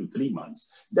 month to 3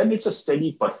 months, then it's a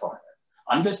steady performance,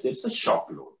 unless there's a shock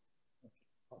load.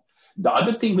 The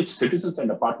other thing which citizens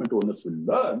and apartment owners will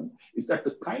learn is that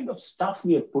the kind of stuff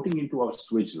we are putting into our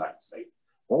sewage lines, right?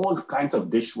 All kinds of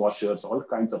dishwashers, all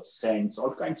kinds of scents,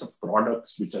 all kinds of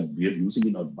products which we are using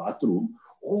in our bathroom,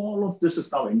 all of this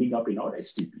is now ending up in our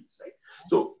STPs, right?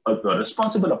 So a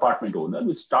responsible apartment owner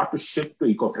will start to shift to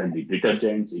eco-friendly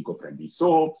detergents, eco-friendly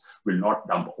soaps, will not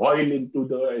dump oil into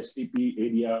the STP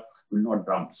area, will not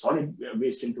dump solid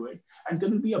waste into it. And there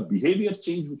will be a behavior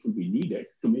change which will be needed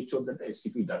to make sure that the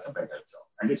STP does a better job.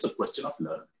 And it's a question of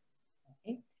learning.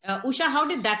 Okay. Usha, how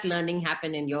did that learning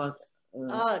happen in your...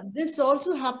 This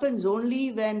also happens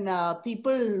only when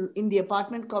people in the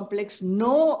apartment complex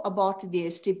know about the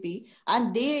STP,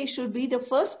 and they should be the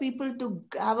first people to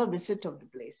have a visit of the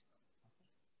place.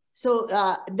 So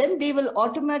then they will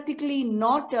automatically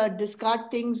not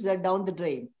discard things down the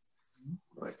drain.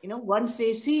 Right. Once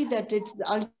they see that it's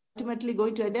ultimately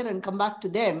going to there and come back to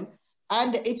them,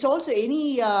 and it's also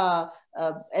any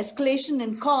escalation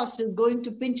in cost is going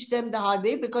to pinch them the hard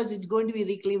way because it's going to be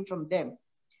reclaimed from them.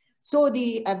 So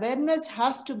the awareness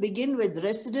has to begin with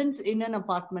residents in an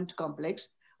apartment complex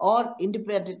or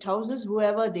independent houses,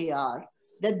 whoever they are,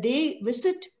 that they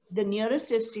visit the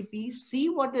nearest STP, see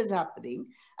what is happening,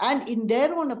 and in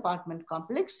their own apartment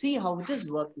complex, see how it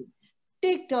is working.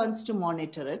 Take turns to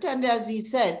monitor it. And as he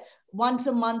said, once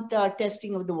a month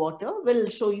testing of the water will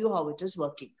show you how it is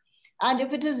working. And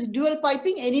if it is dual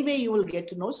piping, anyway, you will get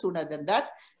to know sooner than that,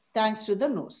 thanks to the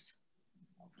nose.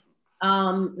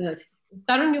 Tarun,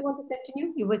 you want to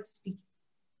continue? You were speaking.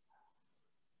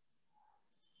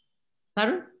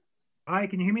 Tarun? Hi,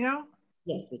 can you hear me now?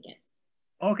 Yes, we can.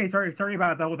 Okay, sorry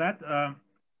about all that.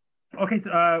 Okay,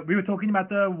 so we were talking about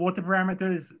the water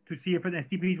parameters to see if an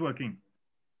STP is working.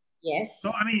 Yes. So,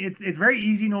 I mean, it's very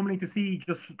easy normally to see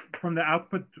just from the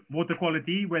output water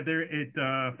quality, whether it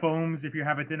foams if you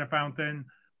have it in a fountain,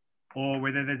 or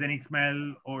whether there's any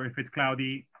smell, or if it's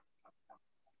cloudy.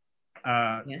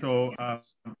 That you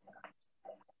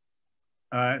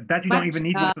don't even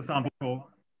need water sample for.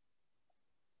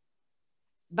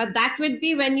 But that would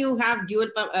be when you have dual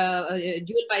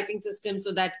piping system,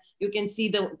 so that you can see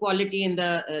the quality in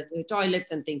the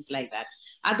toilets and things like that.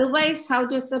 Otherwise, how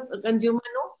does a consumer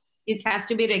know? It has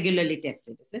to be regularly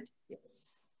tested, is it?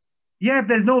 Yes. Yeah, if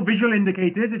there's no visual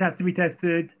indicators, it has to be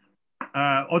tested.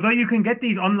 Although you can get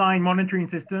these online monitoring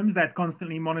systems that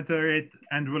constantly monitor it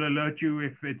and will alert you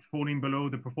if it's falling below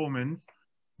the performance,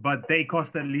 but they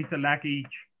cost at least $1 lakh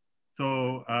each.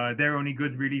 So they're only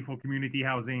good really for community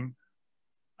housing.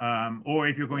 Or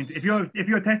if you're going to, if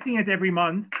you're testing it every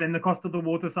month, then the cost of the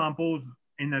water samples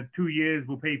in the 2 years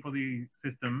will pay for the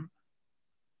system.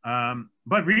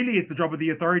 But really, it's the job of the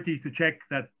authorities to check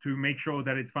that, to make sure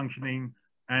that it's functioning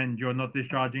and you're not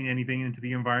discharging anything into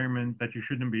the environment that you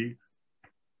shouldn't be.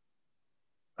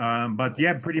 But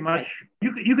yeah, pretty much,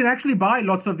 you can actually buy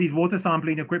lots of these water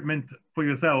sampling equipment for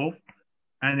yourself,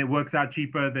 and it works out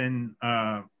cheaper than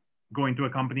going to a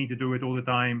company to do it all the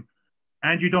time.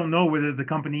 And you don't know whether the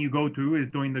company you go to is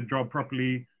doing the job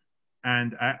properly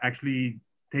and actually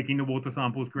taking the water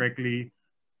samples correctly.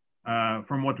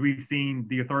 From what we've seen,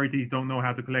 the authorities don't know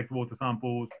how to collect water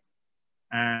samples,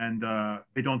 and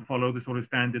they don't follow the sort of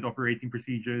standard operating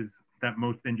procedures that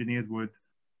most engineers would.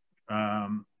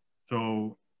 The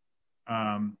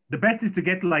best is to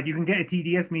get, like, you can get a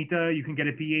TDS meter, you can get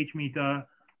a pH meter,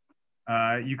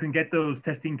 you can get those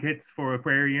testing kits for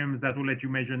aquariums that will let you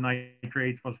measure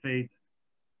nitrates, phosphates.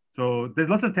 So there's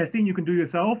lots of testing you can do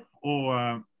yourself,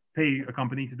 or pay a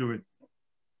company to do it.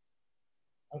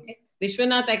 Okay.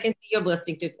 Vishwanath, I can see you're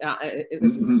bursting to...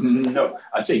 No,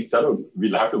 I think, Tarun,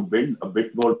 we'll have to build a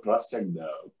bit more trust and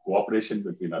cooperation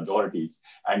between authorities.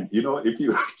 And, you know, if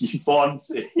you keep on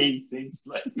saying things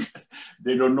like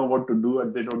they don't know what to do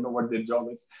and they don't know what their job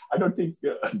is, I don't think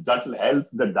that will help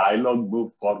the dialogue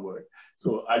move forward.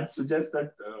 So I'd suggest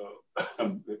that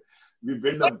we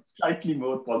build a slightly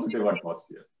more positive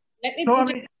atmosphere. Let me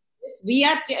put it this. We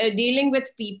are dealing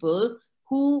with people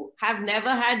who have never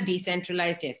had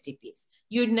decentralized STPs.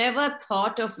 You never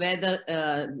thought of where like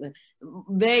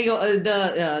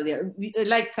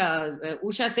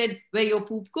Usha said, where your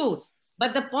poop goes.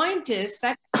 But the point is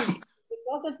that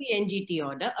because of the NGT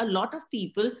order, a lot of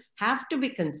people have to be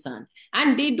concerned,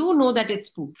 and they do know that it's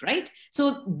poop, right?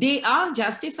 So they are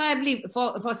justifiably,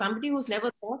 for somebody who's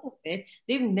never thought of it,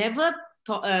 they've never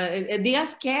thought, they are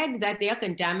scared that they are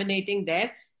contaminating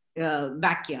their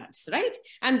backyards, right?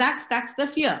 And that's the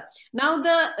fear. Now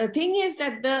the thing is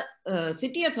that the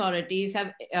city authorities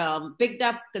have picked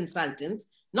up consultants,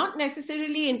 not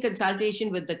necessarily in consultation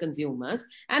with the consumers,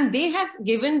 and they have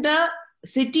given the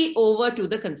city over to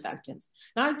the consultants.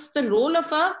 Now it's the role of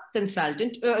a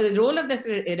consultant, the role of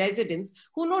the residents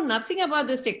who know nothing about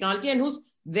this technology and who's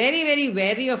very, very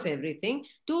wary of everything,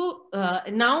 to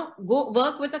now go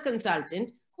work with a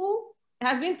consultant who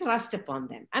has been thrust upon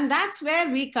them. And that's where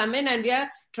we come in, and we are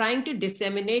trying to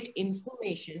disseminate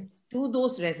information to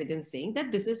those residents saying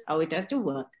that this is how it has to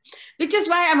work, which is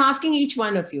why I'm asking each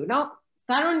one of you. Now,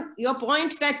 Tarun, your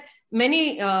point that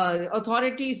many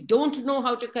authorities don't know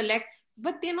how to collect,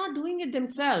 but they're not doing it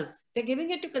themselves. They're giving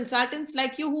it to consultants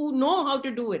like you who know how to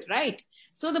do it, right?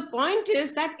 So the point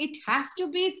is that it has to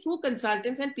be through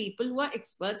consultants and people who are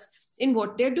experts in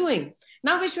what they're doing.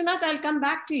 Now, Vishwanath, I'll come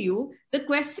back to you. The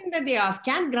question that they ask,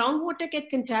 can groundwater get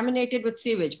contaminated with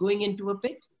sewage going into a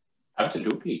pit?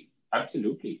 Absolutely,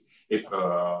 absolutely. If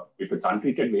it's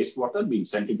untreated wastewater being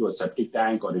sent into a septic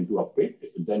tank or into a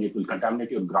pit, then it will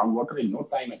contaminate your groundwater in no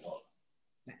time at all.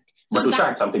 Right. So but Usha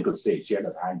had something to say. She had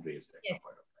her hand raised. Yes.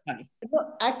 Sorry.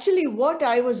 Actually, what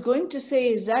I was going to say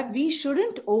is that we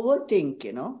shouldn't overthink,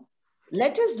 you know.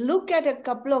 let us look at a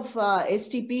couple of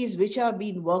STPs which have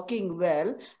been working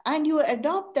well, and you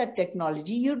adopt that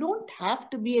technology. You don't have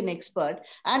to be an expert.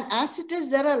 And as it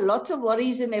is, there are lots of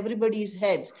worries in everybody's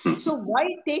heads. So why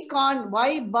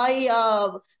buy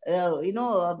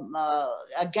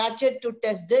a gadget to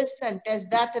test this and test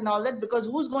that and all that? Because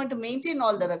who's going to maintain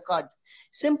all the records?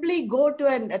 Simply go to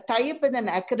a tie-up with an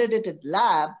accredited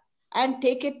lab and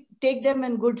take them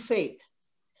in good faith.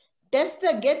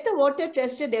 Get the water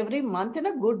tested every month in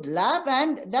a good lab,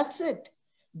 and that's it.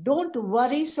 Don't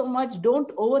worry so much. Don't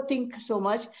overthink so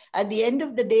much. At the end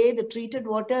of the day, the treated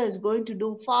water is going to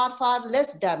do far, far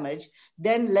less damage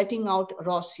than letting out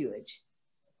raw sewage.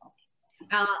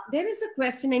 There is a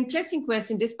question, interesting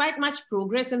question. Despite much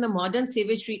progress in the modern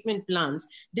sewage treatment plants,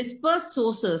 dispersed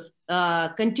sources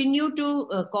continue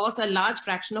to cause a large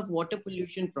fraction of water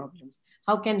pollution problems.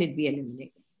 How can it be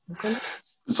eliminated? Okay.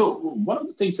 So one of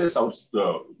the things is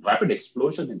the rapid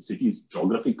explosion in cities'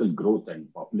 geographical growth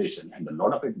and population, and a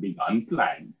lot of it being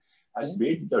unplanned, has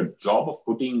made the job of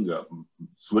putting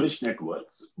sewage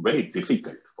networks very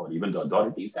difficult for even the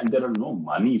authorities. And there are no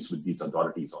monies with these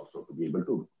authorities also to be able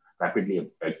to rapidly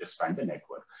expand the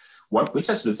network, which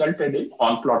has resulted in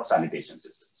on-plot sanitation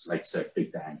systems like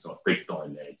septic tanks or pit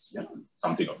toilets,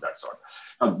 something of that sort.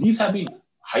 Now, these have been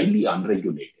highly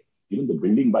unregulated. Even the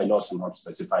building bylaws do not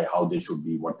specify how they should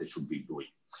be, what they should be doing.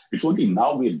 It's only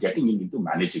now we're getting into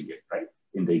managing it, right,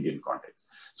 in the Indian context.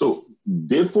 So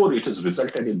therefore, it has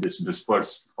resulted in this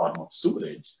dispersed form of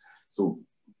sewerage. So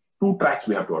 2 tracks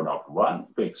we have to adopt. One,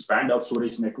 to expand our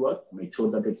storage network, make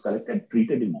sure that it's collected,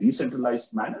 treated in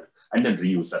decentralized manner, and then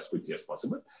reused as quickly as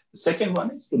possible. The second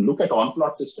one is to look at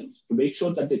on-plot systems to make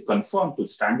sure that they conform to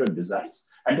standard designs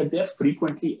and that they are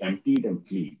frequently emptied and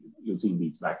cleaned using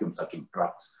these vacuum sucking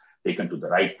trucks, taken to the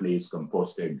right place,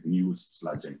 composted, reused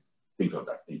sludge, and things of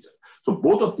that nature. So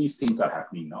both of these things are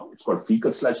happening now. It's called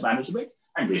fecal sludge management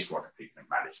and wastewater treatment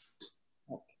management.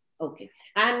 Okay.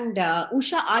 And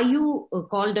Usha, are you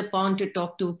called upon to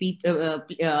talk to people,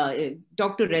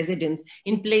 talk to residents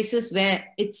in places where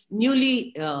it's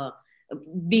newly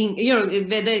being,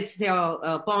 whether it's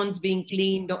ponds being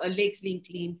cleaned or lakes being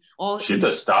cleaned? Or she's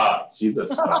a star. She's a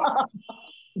star.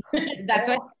 That's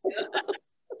right.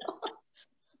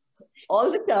 All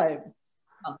the time.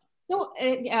 So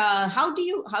how do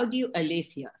you allay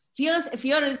fears?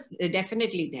 Fear is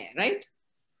definitely there, right?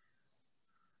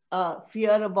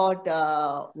 Fear about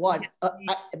what?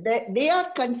 They are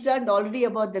concerned already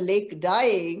about the lake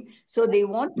dying, so they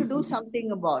want to do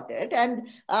something about it. And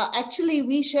actually,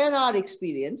 we share our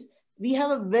experience. We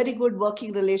have a very good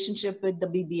working relationship with the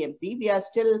BBMP. We are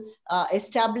still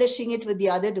establishing it with the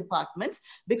other departments,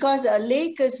 because a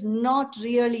lake is not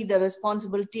really the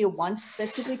responsibility of one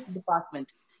specific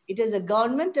department. It is a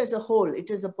government as a whole. It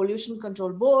is a pollution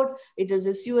control board. It is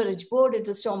a sewerage board. It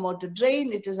is stormwater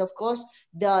drain. It is, of course,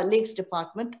 the lakes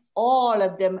department. All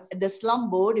of them, the slum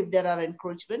board, if there are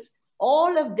encroachments,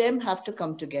 all of them have to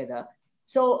come together.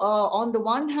 So on the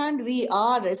one hand, we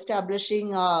are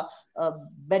establishing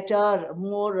better,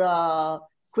 more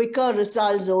quicker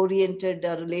results-oriented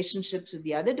relationships with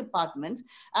the other departments.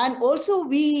 And also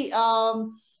we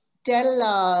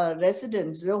tell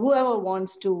residents, whoever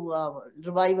wants to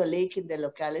revive a lake in their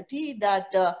locality,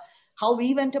 that how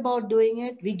we went about doing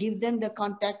it. We give them the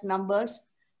contact numbers,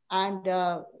 and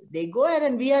they go ahead,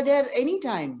 and we are there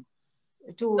anytime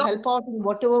to help out in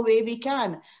whatever way we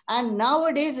can. And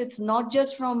nowadays, it's not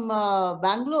just from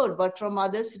Bangalore, but from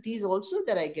other cities also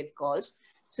that I get calls.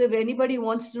 So if anybody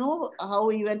wants to know how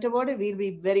we went about it, we'll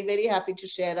be very, very happy to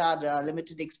share our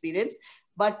limited experience.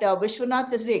 But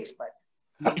Vishwanath is the expert.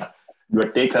 You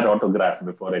will take her autograph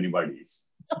before anybody's.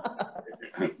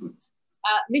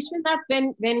 Vishwanath,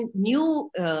 when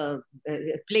new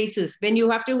places, when you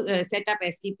have to set up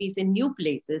STPs in new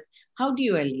places, how do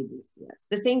you allay these fears?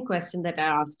 The same question that I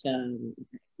asked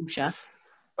Usha.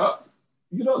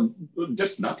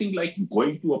 Just nothing like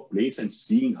going to a place and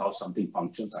seeing how something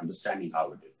functions, understanding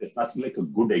how it is. There's nothing like a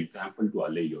good example to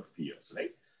allay your fears, right?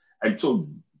 And so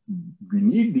we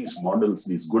need these models,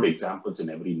 these good examples in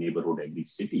every neighborhood, every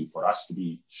city, for us to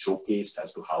be showcased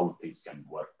as to how things can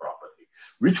work properly,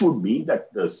 which would mean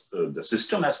that the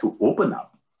system has to open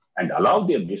up and allow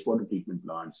their wastewater treatment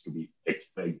plants to be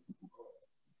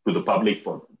to the public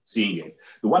for seeing it.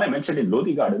 The one I mentioned in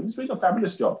Lodi Garden is doing a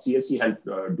fabulous job. CSC helped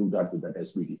do that with that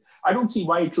SBD. I don't see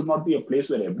why it should not be a place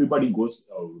where everybody goes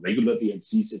regularly and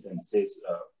sees it and says,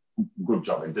 good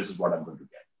job, and this is what I'm going to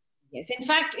get. Yes,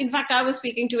 in fact, I was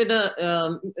speaking to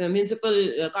the municipal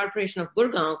corporation of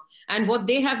Gurgaon, and what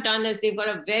they have done is they've got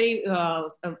a very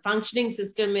functioning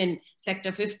system in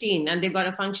Sector 15, and they've got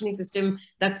a functioning system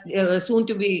that's soon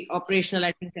to be operational,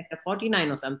 I think Sector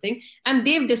 49 or something, and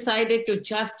they've decided to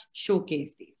just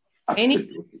showcase these. Anyone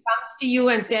who comes to you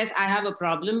and says, I have a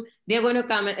problem, they're going to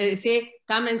come and say,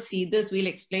 come and see this, we'll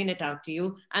explain it out to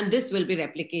you, and this will be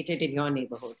replicated in your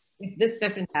neighborhood. If this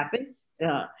doesn't happen,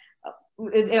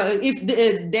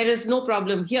 if there is no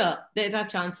problem here, there are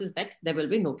chances that there will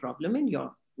be no problem in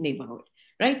your neighborhood,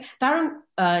 right? Tarun,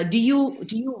 do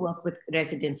you work with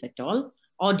residents at all,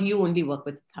 or do you only work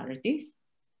with authorities?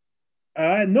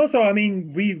 No, so I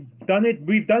mean, we've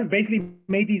basically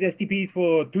made these STPs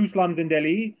for 2 slums in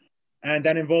Delhi, and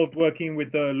that involved working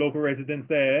with the local residents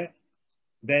there.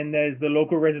 Then there's the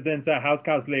local residents at House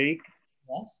Cows Lake.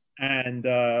 Yes. And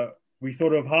we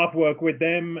sort of half work with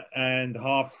them and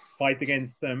half fight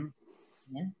against them.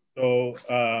 Yeah. So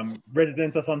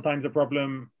residents are sometimes a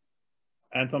problem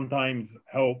and sometimes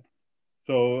help.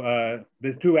 So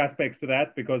there's 2 aspects to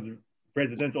that, because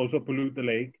residents also pollute the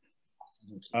lake.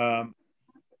 Absolutely.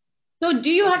 So do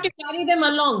you have to carry them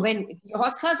along? When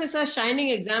Hoskas is a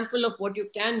shining example of what you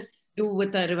can do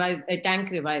with a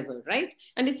tank revival, right?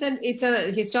 And it's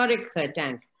a historic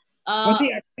tank. Well,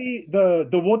 see, actually,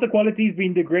 the water quality has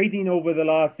been degrading over the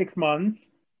last 6 months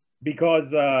because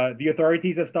the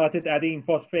authorities have started adding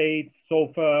phosphates,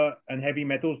 sulfur, and heavy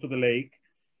metals to the lake,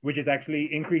 which has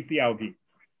actually increased the algae.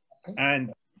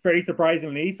 And very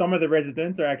surprisingly, some of the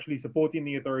residents are actually supporting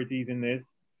the authorities in this.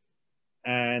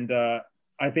 And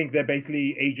I think they're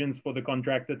basically agents for the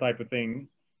contractor type of thing.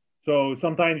 So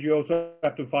sometimes you also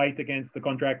have to fight against the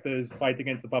contractors, fight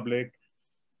against the public.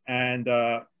 And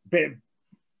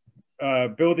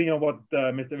building on what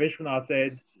Mr. Vishwanath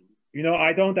said, you know,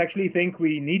 I don't actually think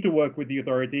we need to work with the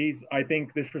authorities. I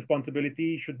think this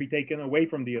responsibility should be taken away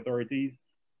from the authorities,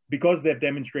 because they've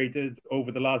demonstrated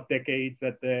over the last decades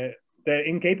that they're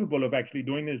incapable of actually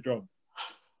doing this job.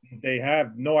 They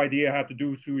have no idea how to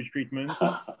do sewage treatment,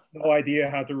 no idea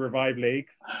how to revive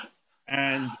lakes.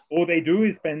 And all they do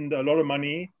is spend a lot of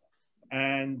money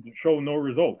and show no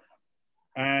results.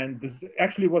 And this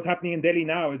actually what's happening in Delhi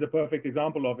now is a perfect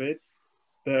example of it.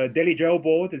 The Delhi Jail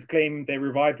Board has claimed they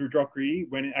revived Rajagopalan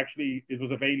when it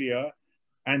was a failure,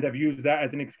 and have used that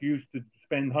as an excuse to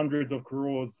spend hundreds of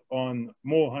crores on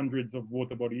more hundreds of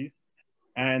water bodies.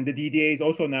 And the DDA is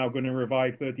also now going to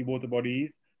revive 30 water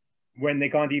bodies when they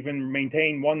can't even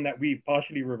maintain one that we've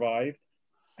partially revived,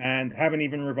 and haven't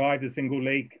even revived a single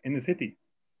lake in the city.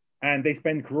 And they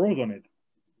spend crores on it.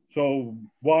 So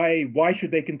why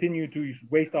should they continue to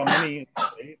waste our money?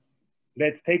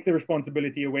 Let's take the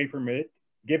responsibility away from it,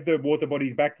 give the water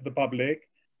bodies back to the public,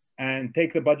 and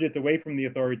take the budget away from the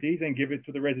authorities and give it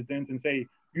to the residents and say,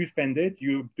 you spend it,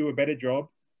 you do a better job,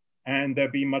 and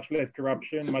there'll be much less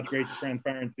corruption, much greater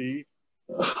transparency,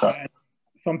 and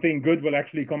something good will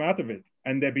actually come out of it,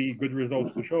 and there'll be good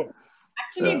results to show.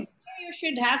 Actually, you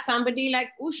should have somebody like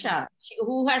Usha,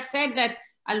 who has said that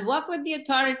I'll work with the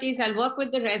authorities, I'll work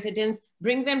with the residents,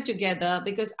 bring them together,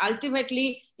 because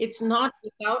ultimately it's not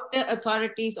without the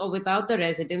authorities or without the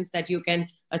residents that you can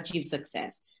achieve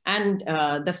success. And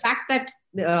the fact that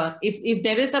if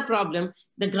there is a problem,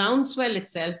 the groundswell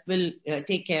itself will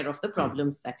take care of the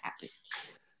problems that happen.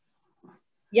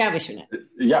 Yeah, Vishwanath.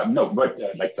 Yeah, no, but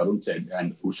like Tarun said,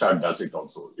 and Usha does it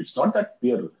also. It's not that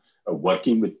we are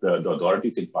working with the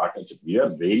authorities in partnership. We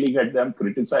are railing at them,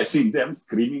 criticizing them,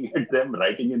 screaming at them,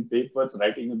 writing in papers,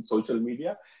 writing in social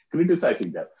media,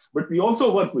 criticizing them. But we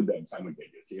also work with them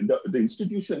simultaneously. And the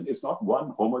institution is not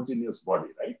one homogeneous body,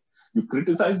 right? You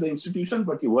criticize the institution,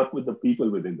 but you work with the people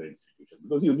within the institution,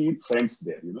 because you need friends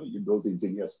there, you know, those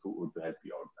engineers who help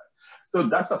you out there. So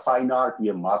that's a fine art we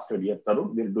have mastered here.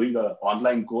 Tarun, we're doing an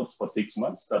online course for 6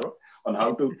 months, Tarun, on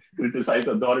how to criticize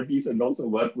authorities and also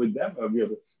work with them.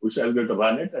 Usha is going to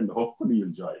run it, and hopefully you'll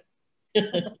join.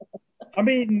 I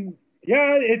mean,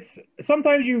 yeah, it's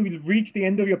sometimes you reach the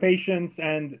end of your patience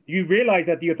and you realize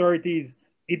that the authorities,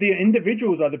 the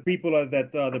individuals are the people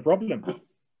that are the problem.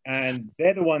 And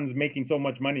they're the ones making so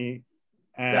much money,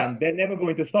 and they're never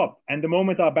going to stop. And the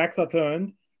moment our backs are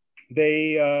turned,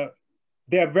 they are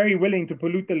very willing to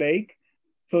pollute the lake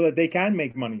so that they can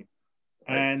make money.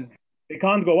 And they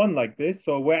can't go on like this.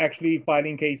 So we're actually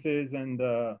filing cases, and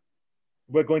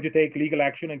we're going to take legal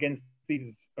action against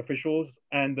these officials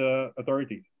and the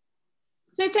authorities.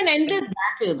 So it's an endless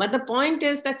battle, but the point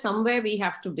is that somewhere we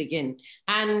have to begin.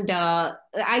 And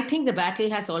I think the battle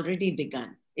has already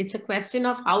begun. It's a question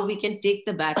of how we can take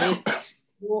the battle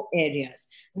more areas.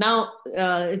 Now,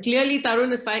 clearly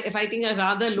Tarun is fighting a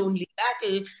rather lonely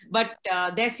battle, but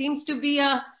there seems to be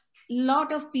a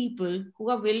lot of people who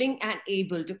are willing and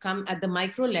able to come at the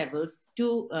micro levels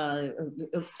to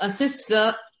assist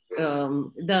the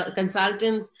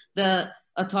consultants, the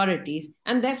authorities,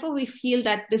 and therefore we feel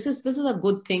that this is a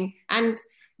good thing. And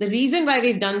the reason why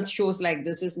we've done shows like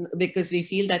this is because we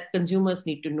feel that consumers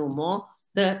need to know more.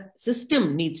 The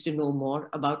system needs to know more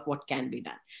about what can be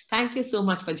done. Thank you so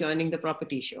much for joining the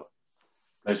Property Show.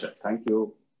 Pleasure. Thank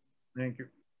you. Thank you.